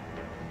bad.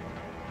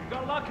 You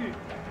got lucky.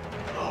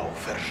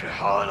 فرجي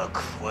حالك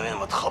وين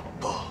ما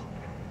تخبى.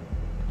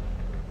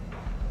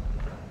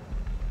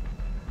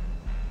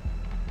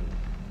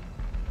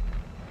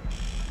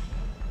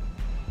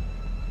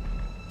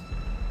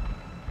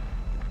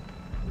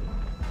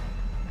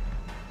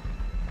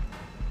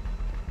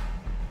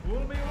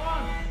 Fool me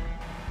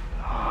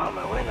once.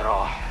 ما وين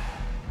راح؟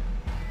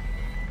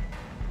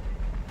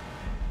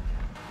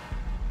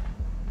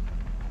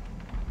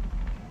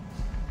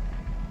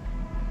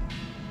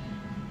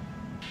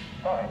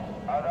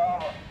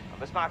 عم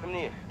بسمعك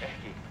منيح،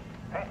 احكي.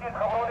 في شيء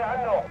تخبروني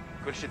عنه؟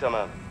 كل شيء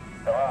تمام.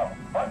 تمام.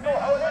 ردوا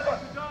حواليكم.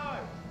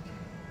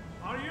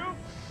 Are you?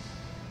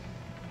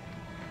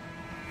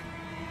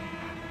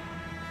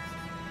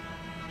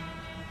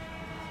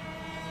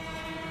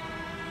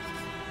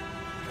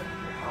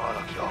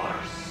 حالك يا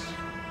عرس.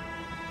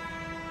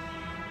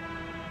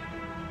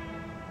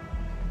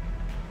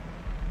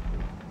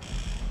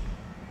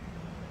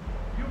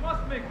 You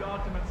must make the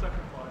ultimate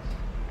sacrifice.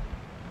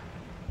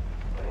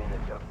 وين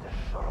جبت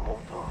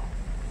الشرموطة؟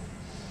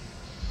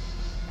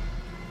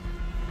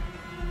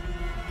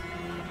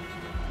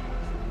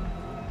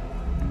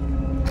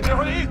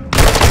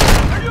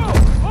 ايوه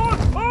هون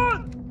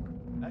هون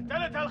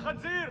قتلت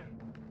هالخنزير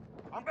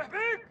عم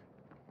بحميك.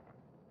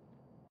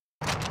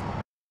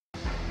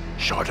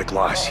 Shard of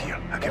glass here.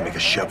 I can make a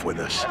shiv with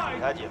this.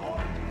 هادي هون.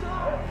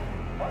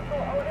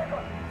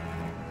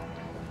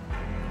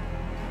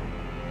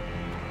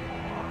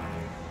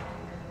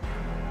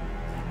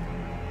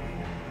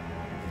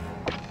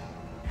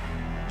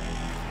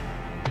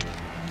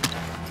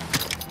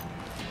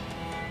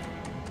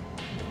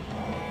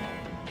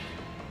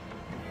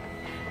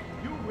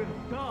 You will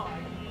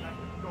die like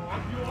the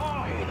dog you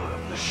are. وين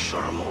ابن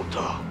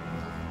الشرموطة؟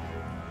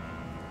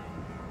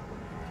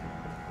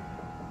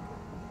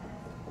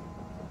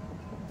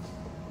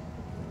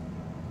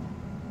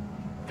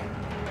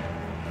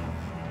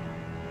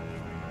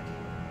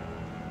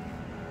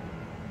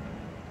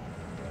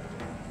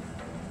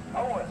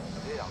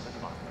 ايه عم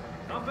بسمع.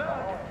 Not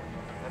bad.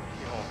 ما في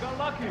شيء هون. Got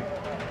lucky.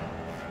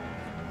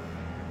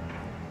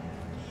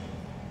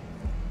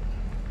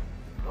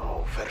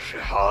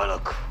 فرجي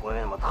حالك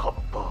وين ما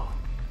تخبى.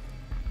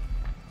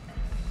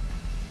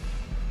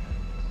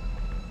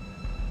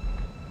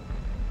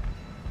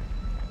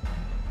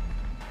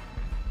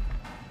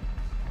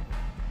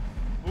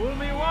 Fool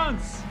me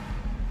once.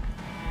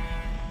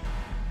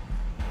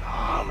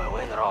 ما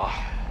وين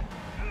راح؟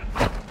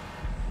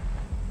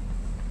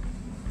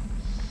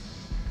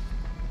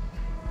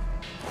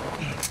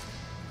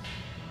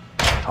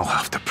 I'll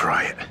have to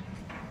pry it.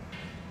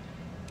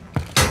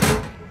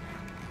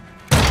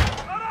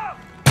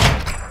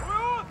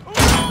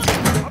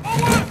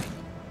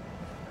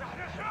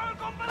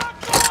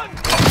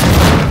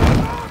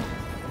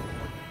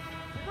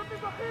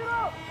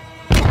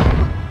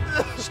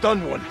 Stun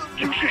one.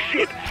 Use your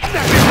shit.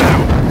 Snap it now.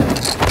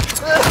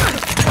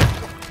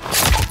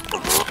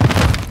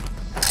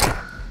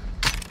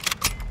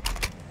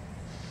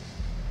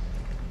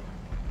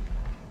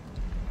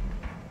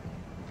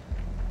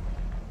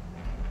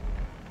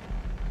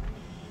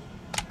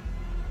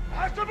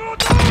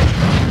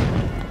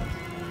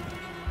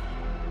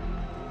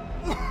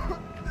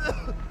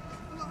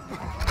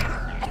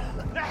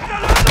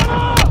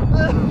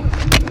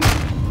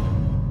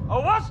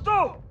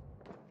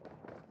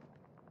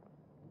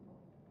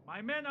 My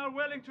men are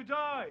willing to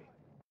die.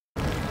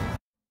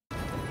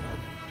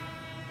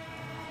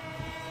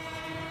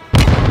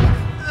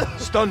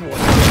 Stun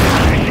one.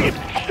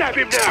 Stab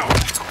him now.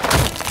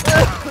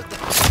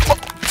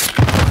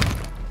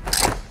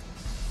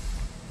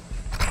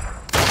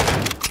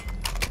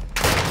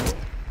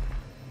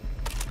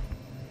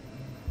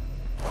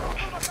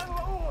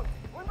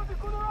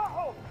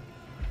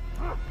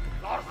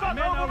 My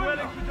men are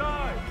willing to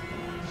die.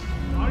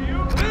 Are you?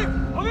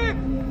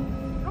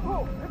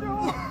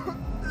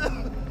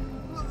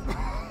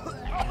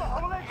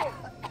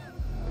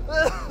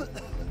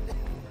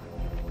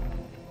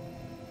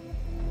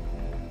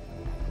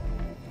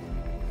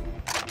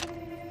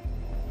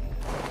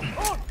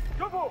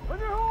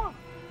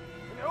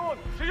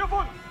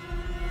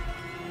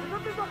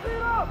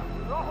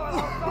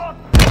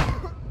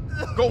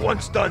 Got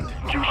one stunned.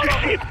 Use your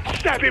shit!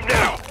 Stab him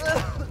now!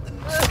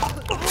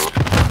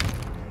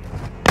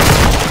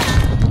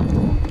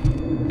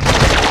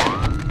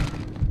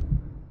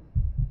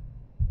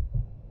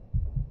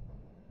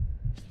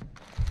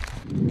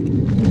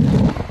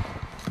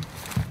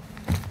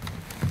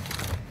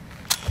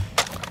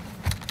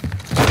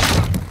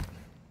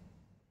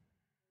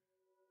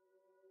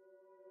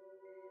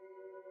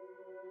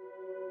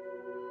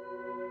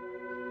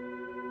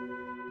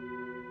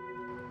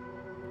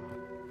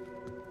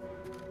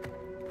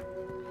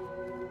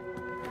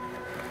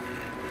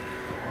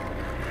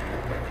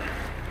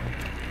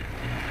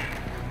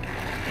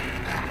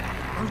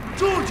 I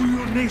told you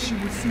your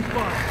nation would see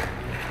fire.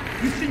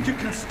 You think you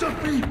can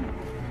stop me?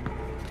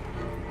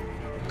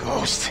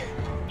 Ghost,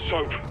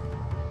 Soap.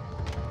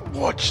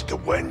 watch the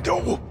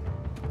window.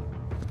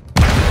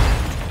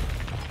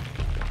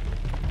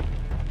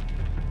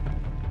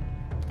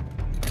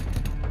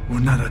 We're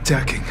not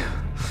attacking.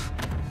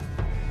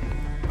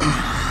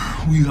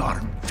 We are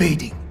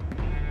invading.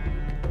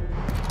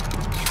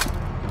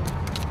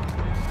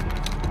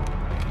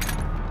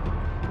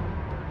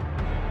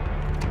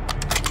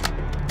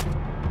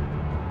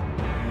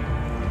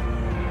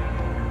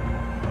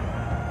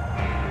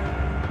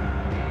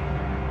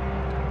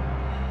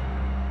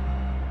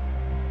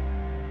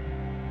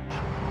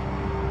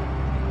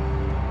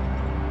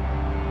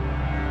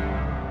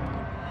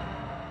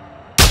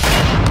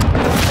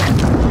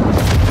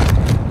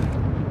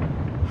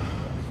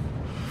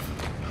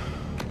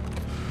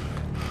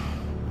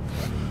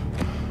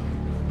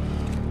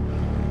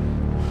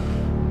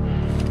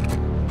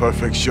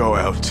 Perfect show,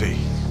 LT.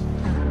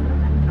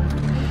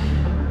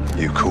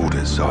 You called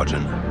it,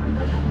 Sergeant.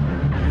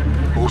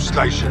 All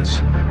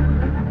stations.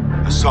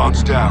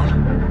 Hassan's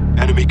down.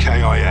 Enemy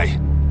KIA.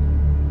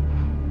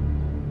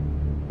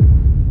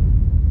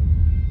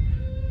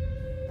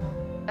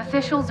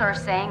 Officials are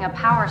saying a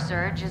power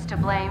surge is to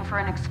blame for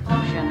an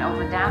explosion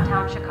over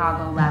downtown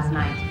Chicago last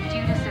night,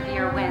 due to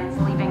severe winds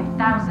leaving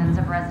thousands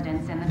of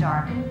residents in the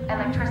dark.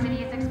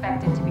 Electricity is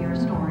expected to be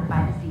restored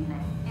by this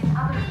evening. In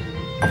other news,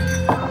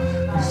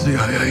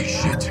 CIA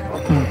shit.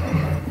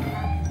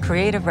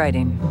 Creative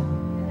writing.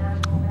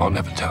 I'll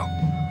never tell.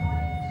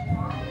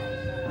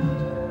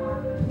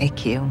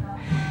 AQ.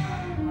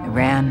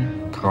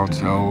 Iran.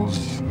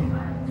 Cartels.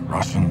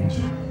 Russians.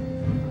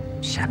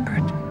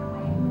 Shepard.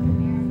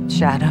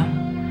 Shadow.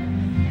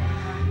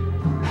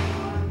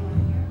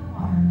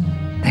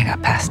 They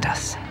got past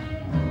us.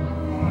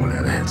 We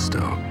had a head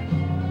start.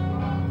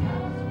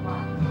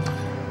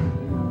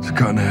 It's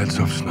cutting the heads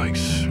off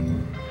snakes.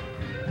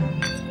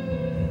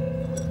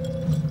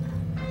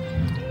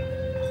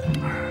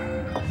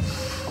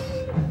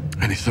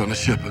 Any sign of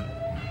Shepard?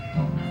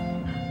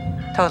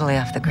 Totally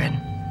off the grid.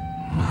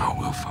 No,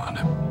 we'll find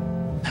him.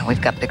 No,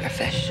 we've got bigger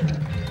fish.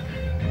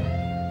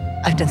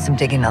 I've done some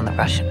digging on the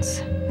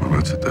Russians. Well,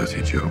 that's a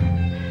dirty job.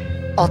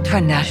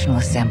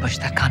 Ultra-nationalists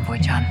ambushed that convoy,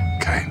 John.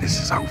 Okay, this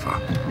is over.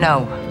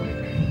 No,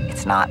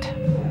 it's not.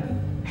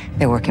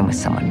 They're working with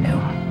someone new.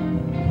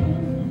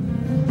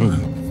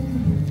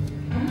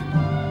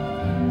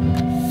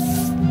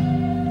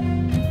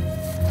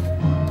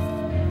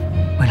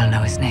 We don't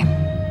know his name.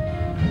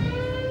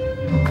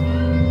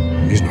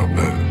 He's not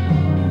new.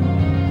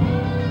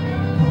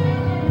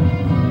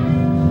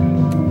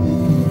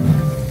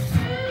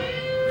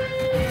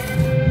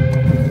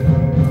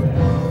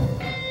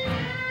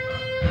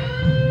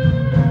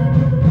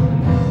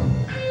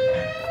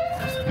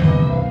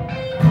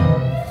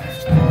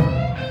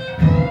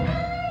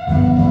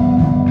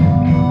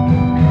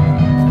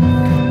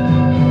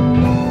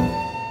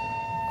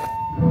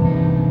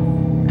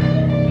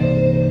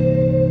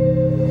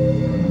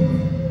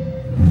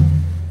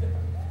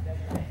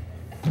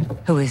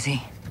 Who is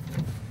he?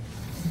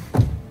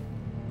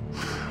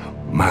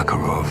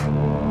 Makarov.